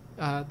which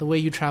the way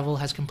you travel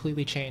has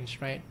completely changed,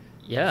 right?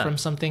 Yeah. From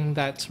something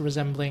that's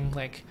resembling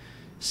like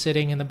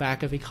sitting in the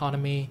back of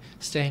economy,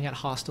 staying at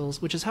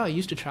hostels, which is how I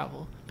used to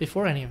travel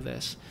before any of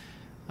this.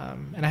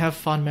 And I have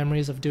fond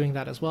memories of doing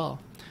that as well.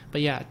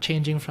 But yeah,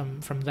 changing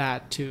from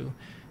that to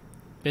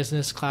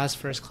business class,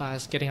 first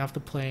class, getting off the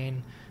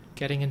plane,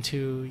 getting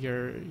into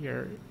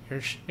your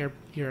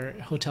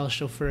hotel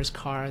chauffeur's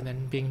car, and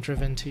then being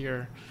driven to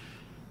your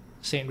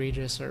St.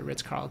 Regis or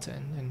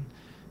Ritz-Carlton.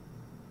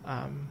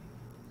 And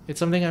it's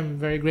something I'm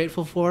very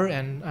grateful for,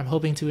 and I'm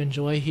hoping to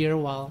enjoy here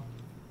while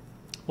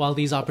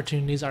these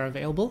opportunities are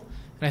available.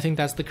 And I think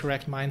that's the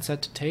correct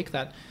mindset to take,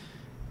 that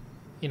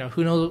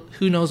who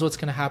knows what's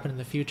going to happen in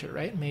the future,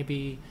 right?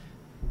 Maybe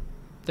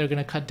they're going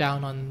to cut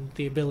down on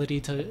the ability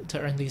to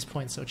earn these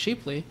points so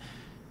cheaply,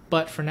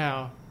 but for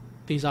now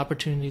these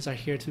opportunities are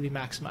here to be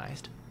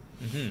maximized.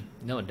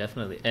 No,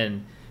 definitely.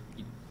 And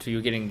so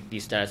you're getting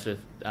these status with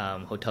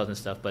hotels and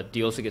stuff, but do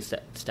you also get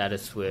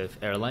status with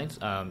airlines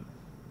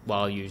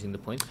while using the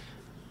points?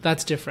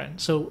 That's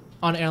different. So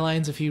on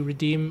airlines, if you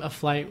redeem a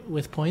flight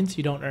with points,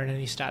 you don't earn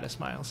any status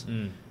miles.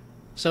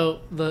 So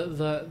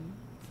the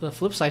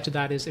flip side to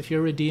that is if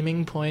you're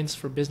redeeming points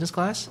for business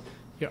class,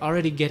 you're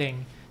already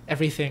getting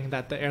everything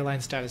that the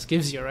airline status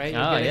gives you, right?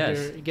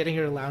 You're getting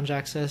your lounge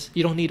access.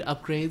 You don't need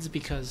upgrades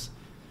because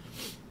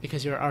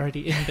you're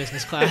already in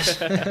business class.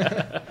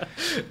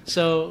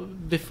 So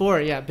before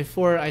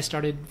I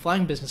started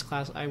flying business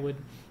class, I would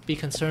be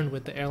concerned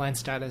with the airline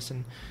status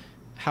and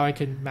how I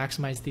could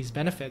maximize these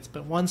benefits.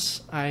 But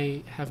once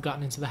I have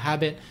gotten into the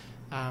habit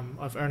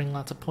of earning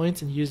lots of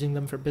points and using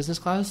them for business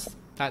class,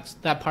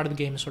 that part of the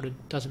game sort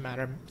of doesn't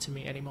matter to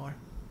me anymore.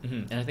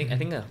 And I think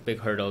a big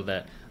hurdle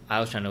that I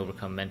was trying to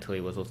overcome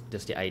mentally was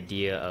just the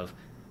idea of,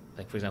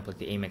 like, for example, like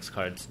the Amex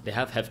cards, they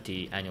have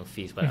hefty annual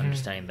fees, but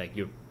understanding like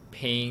you're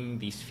paying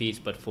these fees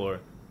but for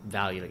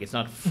value, like it's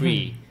not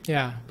free,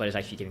 but it's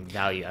actually getting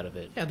value out of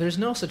it. Yeah, there's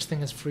no such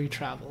thing as free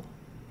travel,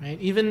 right?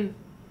 Even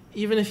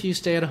if you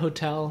stay at a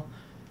hotel,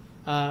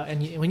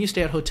 when you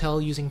stay at a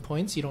hotel using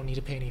points, you don't need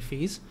to pay any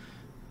fees,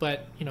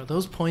 but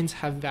those points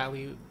have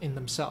value in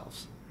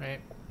themselves,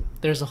 right?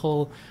 There's a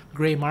whole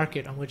gray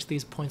market on which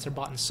these points are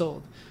bought and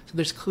sold. So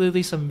there's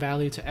clearly some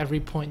value to every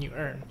point you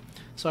earn.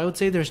 So I would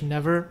say there's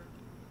never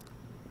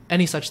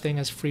any such thing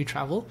as free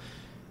travel.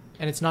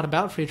 And it's not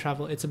about free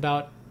travel. It's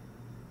about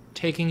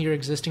taking your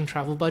existing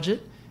travel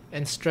budget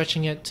and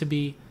stretching it to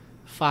be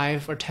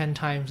 5 or 10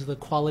 times the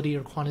quality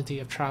or quantity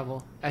of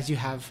travel as you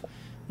have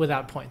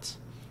without points.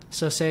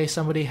 So say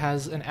somebody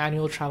has an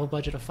annual travel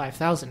budget of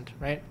 5,000,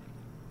 right?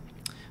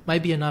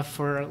 Might be enough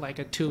for like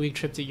a 2-week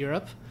trip to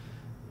Europe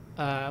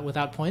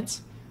without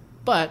points.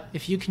 But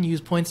if you can use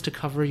points to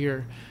cover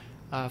your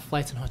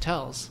flights and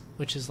hotels,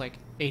 which is like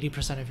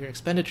 80% of your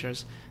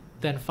expenditures,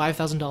 then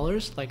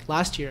 $5,000, like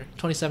last year,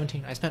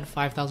 2017, I spent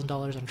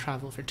 $5,000 on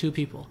travel for 2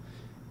 people.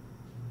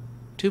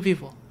 2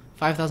 people,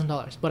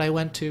 $5,000. But I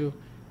went to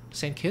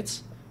St.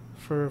 Kitts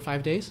for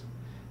 5 days.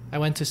 I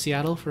went to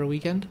Seattle for a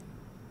weekend.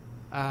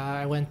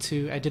 I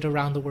did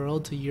around the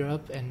world to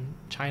Europe and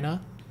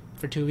China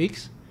for 2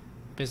 weeks,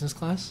 business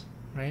class,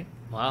 right?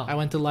 Wow. I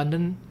went to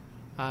London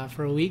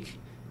for a week,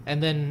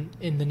 and then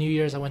in the New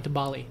Year's I went to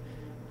Bali.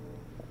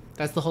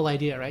 That's the whole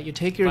idea, right? You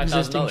take your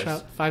existing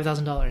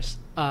 $5,000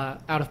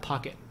 out of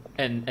pocket,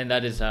 and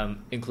that is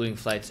including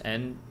flights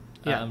and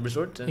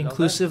resorts, and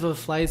inclusive of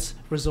flights,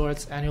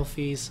 resorts, annual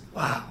fees.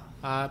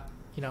 Wow.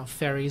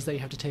 Ferries that you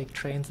have to take,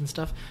 trains and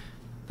stuff.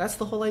 That's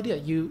the whole idea.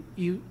 You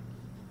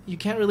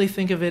can't really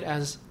think of it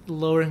as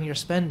lowering your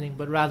spending,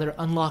 but rather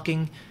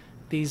unlocking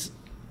these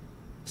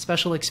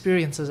special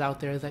experiences out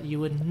there that you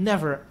would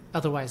never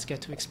otherwise get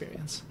to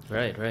experience.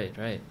 Right.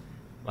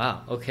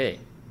 Wow. Okay.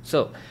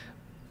 So,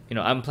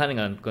 I'm planning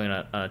on going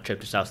on a trip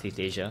to Southeast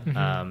Asia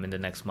in the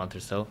next month or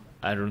so.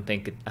 I don't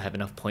think I have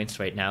enough points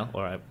right now,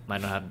 or I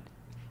might not have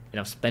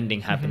enough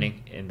spending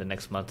happening in the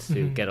next month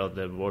to get all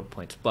the reward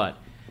points. But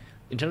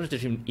in terms of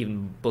just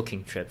even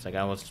booking trips, like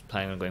I was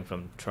planning on going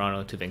from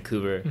Toronto to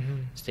Vancouver,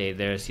 stay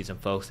there, see some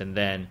folks, and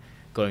then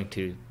going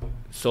to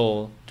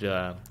Seoul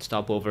to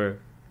stop over,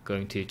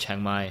 going to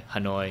Chiang Mai,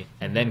 Hanoi,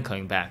 and then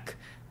coming back.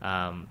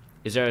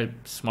 Is there a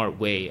smart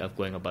way of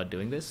going about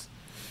doing this?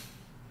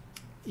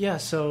 Yeah,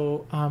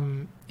 so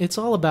it's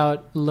all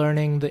about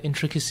learning the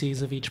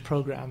intricacies of each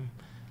program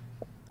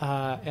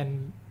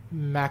and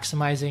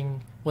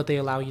maximizing what they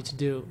allow you to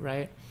do,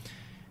 right?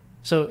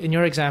 So in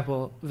your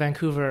example,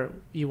 Vancouver,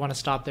 you want to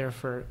stop there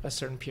for a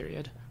certain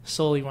period.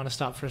 Seoul, you want to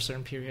stop for a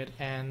certain period.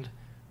 And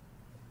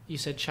you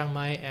said Chiang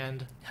Mai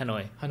and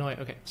Hanoi.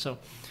 Okay, so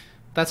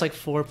that's like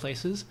 4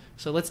 places.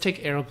 So let's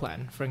take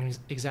Aeroplan for an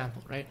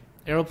example, right?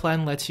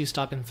 Aeroplan lets you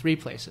stop in 3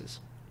 places.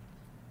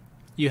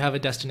 You have a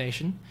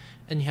destination,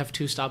 and you have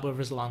 2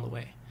 stopovers along the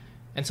way.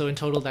 And so in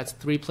total, that's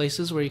 3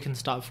 places where you can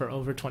stop for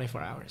over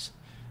 24 hours,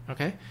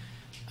 okay?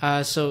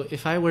 So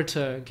if I were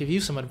to give you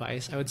some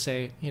advice, I would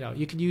say,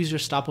 you could use your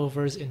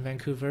stopovers in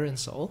Vancouver and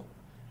Seoul,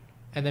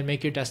 and then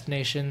make your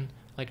destination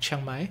like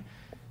Chiang Mai.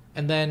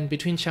 And then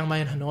between Chiang Mai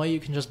and Hanoi, you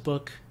can just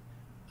book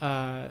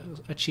a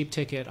cheap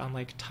ticket on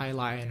like Thai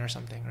Lion or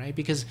something, right?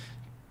 Because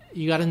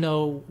you got to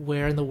know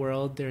where in the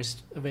world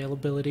there's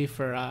availability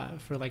for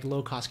like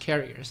low-cost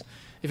carriers.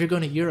 If you're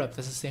going to Europe,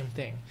 that's the same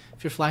thing.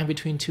 If you're flying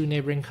between 2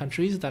 neighboring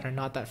countries that are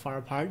not that far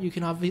apart, you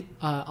can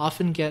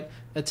often get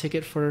a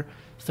ticket for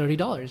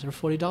 $30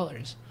 or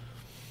 $40.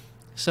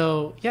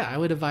 So yeah, I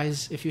would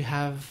advise if you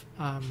have,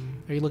 are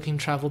you looking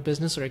travel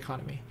business or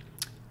economy?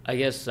 I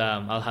guess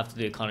I'll have to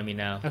do economy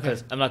now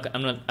because I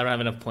don't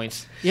have enough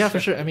points. Yeah, for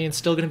sure. I mean, it's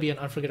still going to be an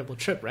unforgettable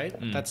trip, right?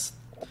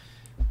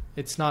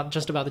 It's not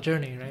just about the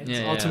journey, right?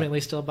 It's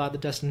ultimately still about the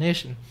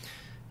destination.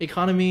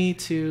 Economy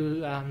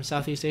to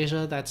Southeast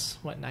Asia, that's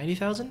what,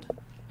 90,000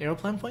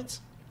 Aeroplan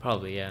points?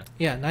 Probably, yeah.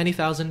 Yeah,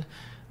 90,000.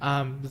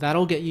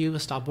 That'll get you a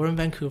stopover in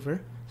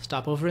Vancouver,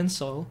 stopover in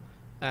Seoul,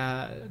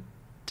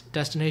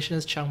 destination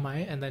is Chiang Mai,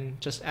 and then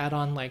just add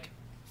on like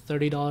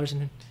 $30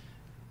 in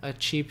a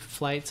cheap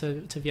flight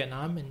to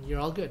Vietnam, and you're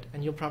all good.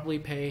 And you'll probably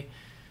pay,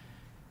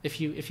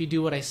 if you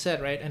do what I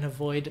said, right, and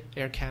avoid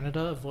Air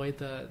Canada, avoid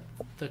the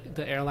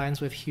airlines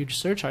with huge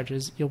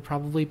surcharges, you'll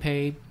probably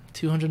pay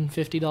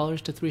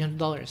 $250 to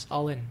 $300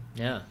 all in.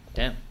 Yeah,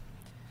 damn.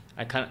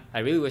 I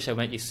really wish I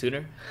went you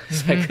sooner,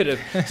 so I could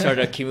have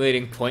started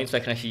accumulating points so I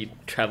can actually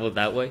travel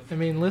that way. I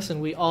mean, listen,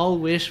 we all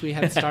wish we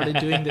had started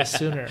doing this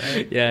sooner,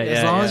 right?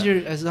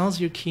 As long as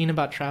you're keen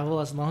about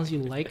travel, as long as you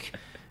like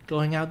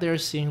going out there,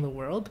 seeing the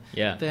world,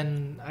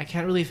 then I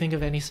can't really think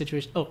of any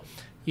situation. Oh,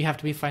 you have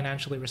to be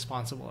financially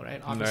responsible, right?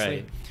 Obviously,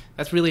 right.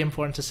 That's really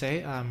important to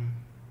say.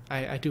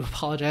 I do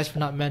apologize for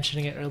not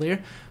mentioning it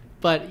earlier,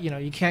 but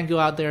you can't go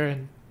out there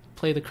and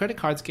play the credit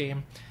cards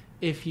game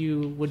if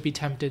you would be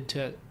tempted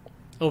to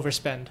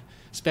overspend.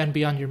 spend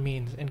beyond your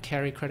means and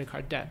carry credit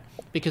card debt,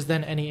 because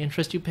then any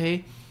interest you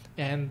pay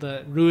and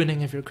the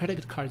ruining of your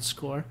credit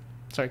score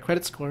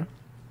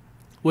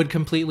would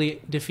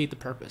completely defeat the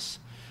purpose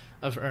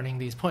of earning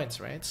these points,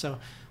 right? So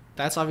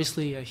that's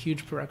obviously a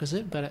huge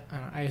prerequisite, but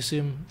I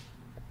assume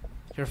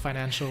your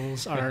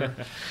financials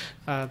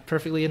are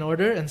perfectly in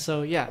order. And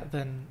so, yeah,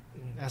 then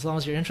as long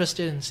as you're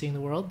interested in seeing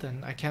the world,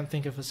 then I can't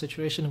think of a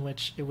situation in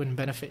which it wouldn't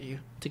benefit you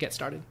to get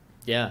started.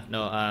 Yeah,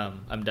 no,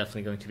 I'm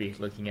definitely going to be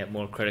looking at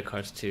more credit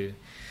cards to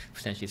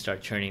potentially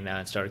start churning that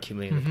and start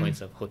accumulating the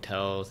points of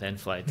hotels and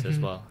flights as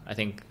well. I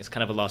think it's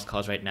kind of a lost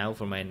cause right now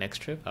for my next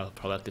trip. I'll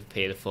probably have to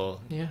pay the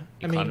full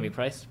economy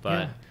price,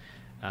 but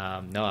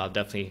no, I'll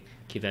definitely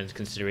keep that into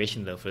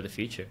consideration though for the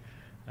future.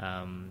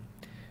 And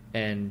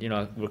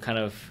we're kind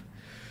of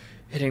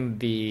hitting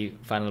the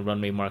final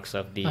runway marks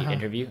of the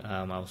interview.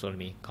 I also want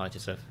to be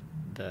conscious of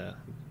the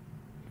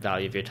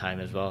value of your time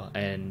as well.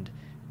 And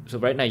so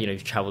right now,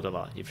 you've traveled a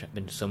lot. You've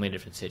been to so many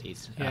different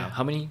cities. Yeah.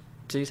 How many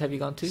cities have you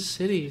gone to?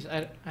 Cities?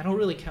 I don't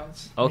really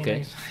count.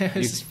 Okay.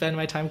 I spend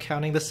my time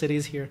counting the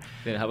cities here.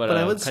 Then how about but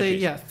I would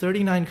countries? say,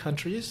 39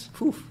 countries.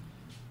 Whew.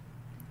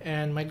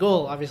 And my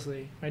goal,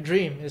 obviously, my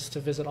dream is to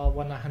visit all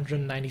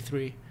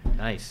 193.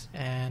 Nice.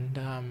 And,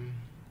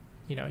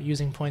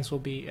 using points will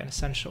be an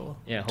essential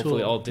Yeah,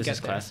 hopefully all to business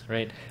get there. class,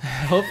 right?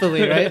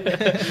 Hopefully,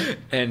 right?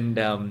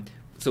 And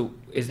so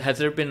has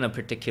there been a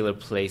particular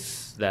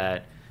place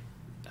that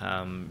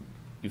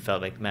you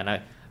felt like, man,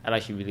 I'd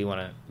actually really want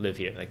to live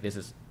here. Like, this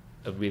is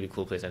a really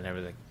cool place I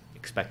never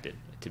expected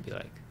it to be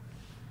like.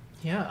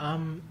 Yeah,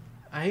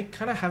 I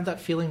kind of have that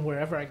feeling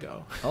wherever I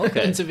go.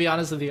 Okay. And to be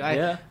honest with you,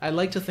 Yeah. I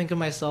like to think of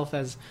myself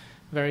as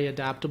very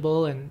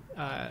adaptable and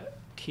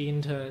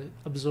keen to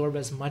absorb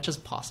as much as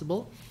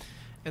possible.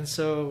 And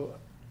so,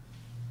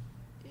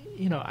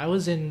 I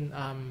was in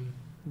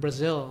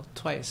Brazil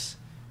twice,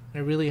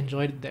 and I really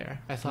enjoyed it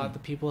there. I thought the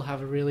people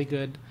have a really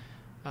good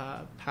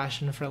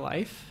passion for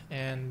life,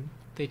 and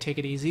they take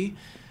it easy.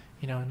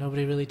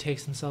 Nobody really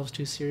takes themselves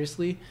too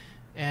seriously.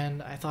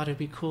 And I thought it'd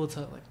be cool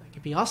to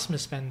it'd be awesome to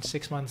spend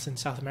 6 months in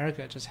South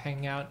America just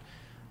hanging out,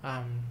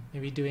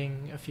 maybe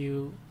doing a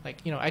few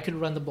I could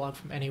run the blog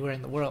from anywhere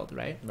in the world,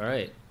 right?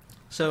 Right.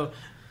 So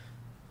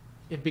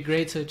it'd be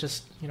great to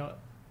just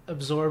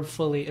absorb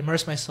fully,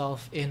 immerse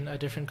myself in a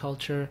different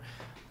culture,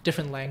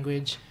 different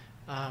language,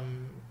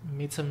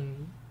 meet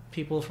some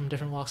people from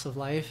different walks of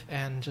life,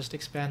 and just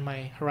expand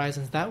my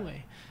horizons that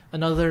way.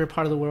 Another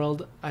part of the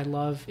world I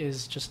love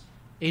is just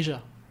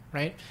Asia,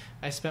 right?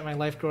 I spent my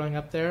life growing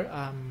up there.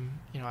 I'm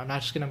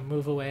not just going to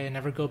move away and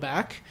never go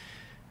back.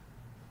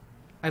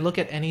 I look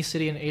at any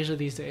city in Asia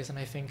these days and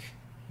I think,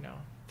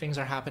 things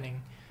are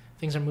happening.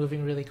 Things are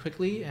moving really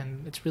quickly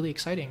and it's really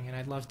exciting, and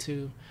I'd love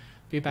to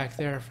be back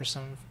there for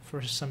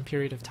some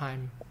period of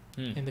time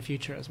in the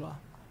future as well.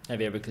 Have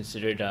you ever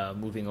considered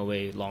moving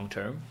away long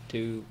term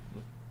to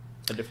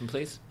a different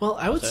place? Well,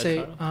 I would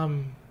say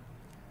Toronto?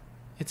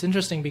 It's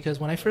interesting because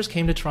when I first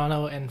came to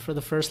Toronto and for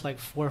the first 4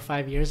 or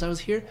 5 years I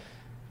was here,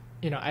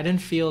 I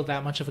didn't feel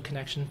that much of a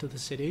connection to the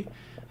city.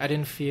 I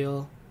didn't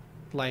feel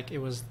like it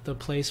was the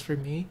place for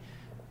me.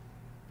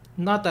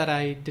 Not that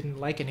I didn't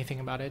like anything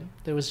about it.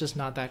 There was just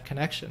not that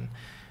connection.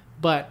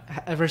 But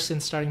ever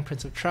since starting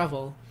Prince of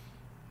Travel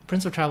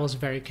is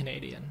very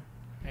Canadian.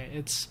 Right?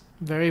 It's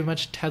very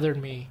much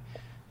tethered me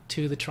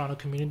to the Toronto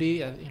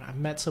community. I've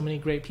met so many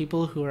great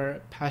people who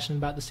are passionate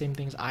about the same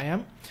things I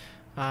am.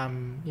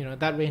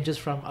 That ranges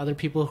from other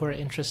people who are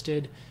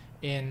interested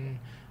in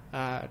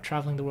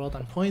traveling the world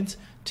on points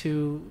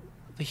to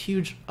the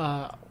huge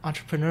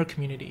entrepreneur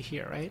community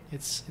here, right?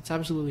 It's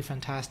absolutely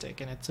fantastic,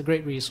 and it's a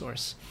great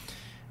resource.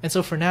 And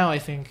so for now, I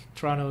think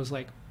Toronto is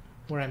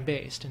where I'm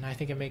based, and I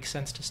think it makes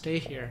sense to stay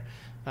here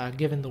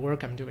given the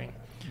work I'm doing.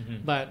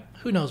 Mm-hmm. But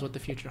who knows what the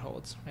future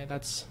holds, right?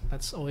 That's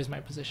always my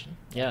position.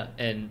 Yeah,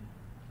 and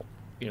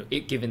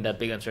given that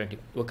big uncertainty,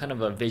 what kind of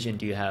a vision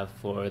do you have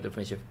for the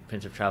Prince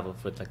of Travel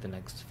for the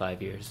next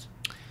 5 years?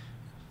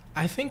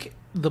 I think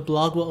the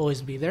blog will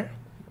always be there.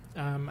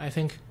 I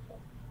think,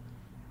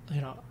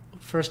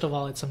 first of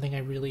all, it's something I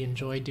really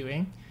enjoy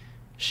doing.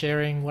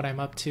 Sharing what I'm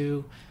up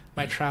to,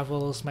 my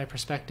travels, my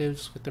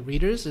perspectives with the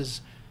readers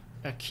is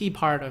a key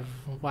part of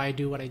why I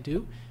do what I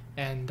do,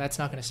 and that's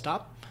not going to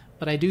stop.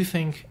 But I do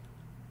think,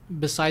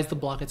 besides the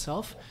blog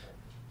itself,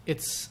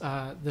 there's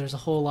a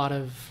whole lot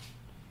of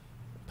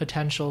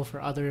potential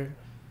for other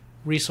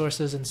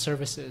resources and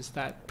services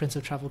that Prince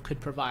of Travel could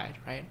provide,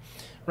 right?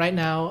 Right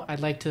now, I'd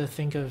like to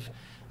think of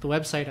the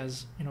website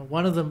as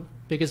one of the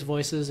biggest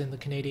voices in the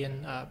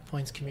Canadian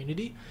points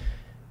community,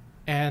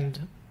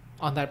 and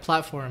on that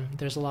platform,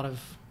 there's a lot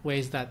of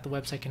ways that the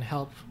website can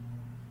help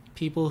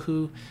people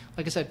who,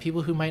 like I said,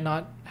 people who might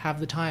not have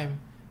the time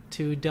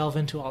to delve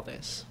into all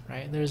this,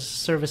 right? There's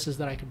services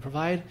that I can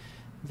provide.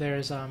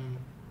 There's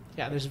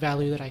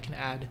value that I can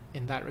add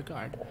in that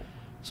regard.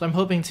 So I'm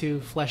hoping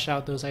to flesh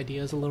out those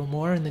ideas a little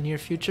more in the near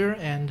future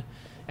and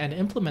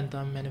implement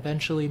them and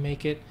eventually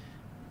make it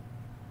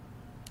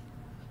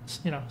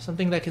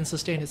something that can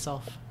sustain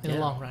itself in the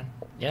long run.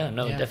 Yeah,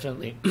 no,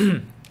 definitely.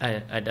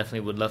 I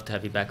definitely would love to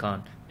have you back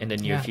on in the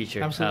near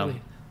future.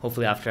 Absolutely.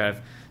 Hopefully after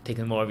I've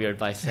taken more of your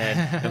advice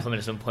and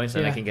implemented some points,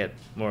 then I can get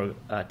more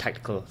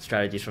tactical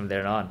strategies from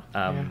there on.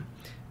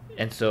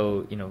 And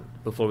so,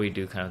 before we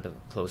do kind of the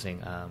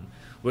closing,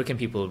 where can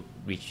people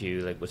reach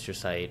you? Like, what's your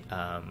site?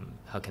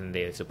 How can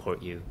they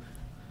support you?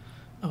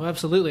 Oh,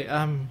 absolutely.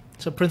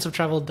 So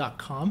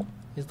princeoftravel.com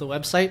is the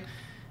website.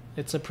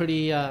 It's a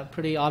pretty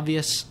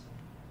obvious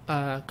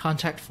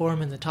contact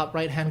form in the top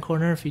right-hand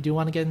corner if you do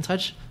want to get in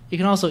touch. You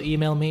can also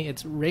email me.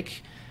 It's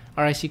Rick,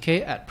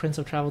 R-I-C-K, at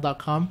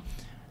princeoftravel.com.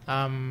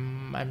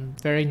 I'm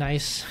very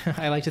nice.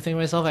 I like to think of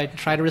myself. I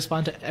try to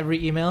respond to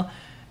every email.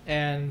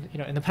 And,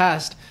 in the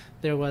past,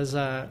 there was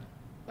I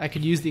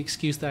could use the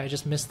excuse that I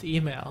just missed the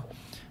email.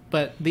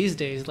 But these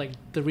days, like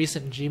the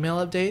recent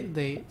Gmail update,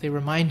 they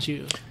remind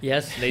you.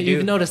 Yes, they do.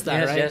 You've noticed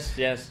that, right?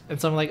 Yes. And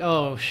so I'm like,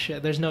 oh,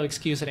 shit, there's no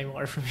excuse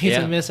anymore for me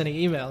to miss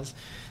any emails.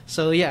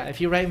 So, if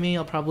you write me,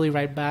 I'll probably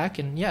write back.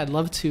 And, I'd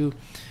love to,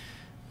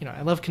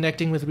 I love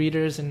connecting with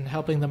readers and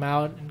helping them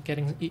out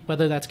and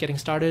whether that's getting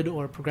started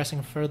or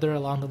progressing further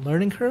along the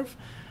learning curve.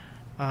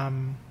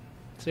 I'm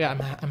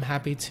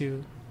happy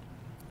to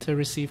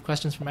receive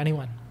questions from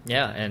anyone.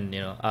 Yeah, and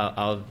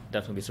I'll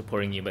definitely be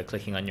supporting you by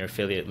clicking on your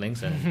affiliate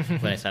links, and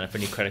when I sign up for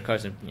new credit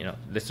cards, and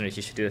listeners,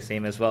 you should do the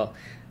same as well.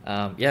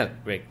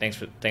 Rick,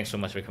 thanks so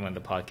much for coming on the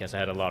podcast. I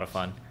had a lot of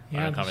fun on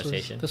our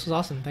conversation. This was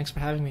awesome. Thanks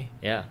for having me.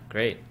 Yeah,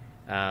 great.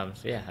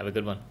 Have a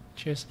good one.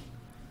 Cheers.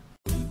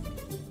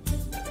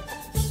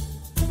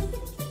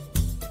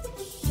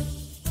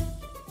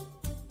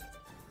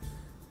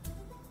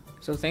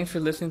 So thanks for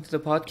listening to the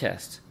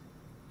podcast.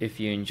 If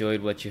you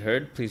enjoyed what you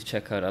heard, please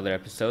check out other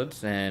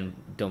episodes, and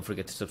don't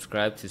forget to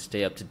subscribe to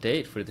stay up to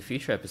date for the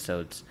future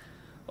episodes.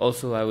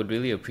 Also, I would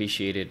really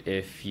appreciate it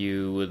if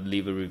you would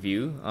leave a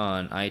review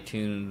on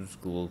iTunes,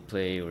 Google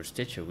Play, or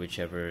Stitcher,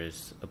 whichever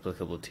is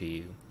applicable to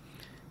you.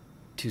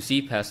 To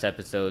see past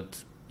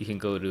episodes, you can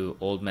go to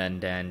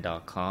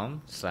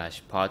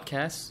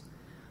oldmandan.com/podcasts.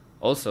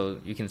 Also,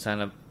 you can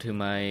sign up to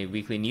my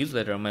weekly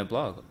newsletter on my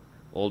blog,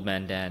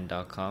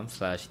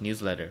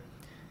 oldmandan.com/newsletter.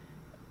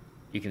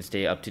 You can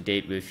stay up to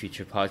date with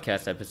future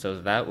podcast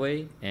episodes that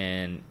way,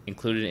 and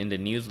included in the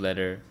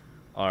newsletter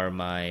are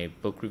my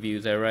book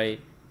reviews I write,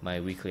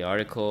 my weekly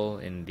article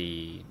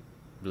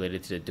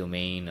related to the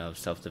domain of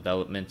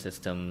self-development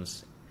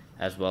systems,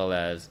 as well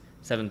as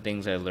 7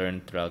 things I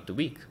learned throughout the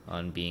week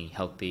on being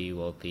healthy,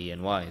 wealthy,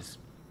 and wise.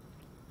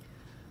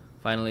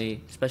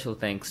 Finally, special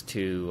thanks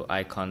to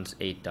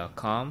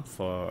icons8.com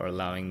for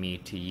allowing me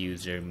to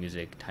use their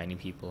music, Tiny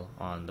People,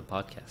 on the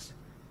podcast.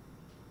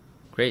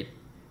 Great.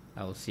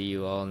 I will see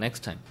you all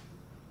next time.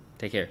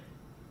 Take care.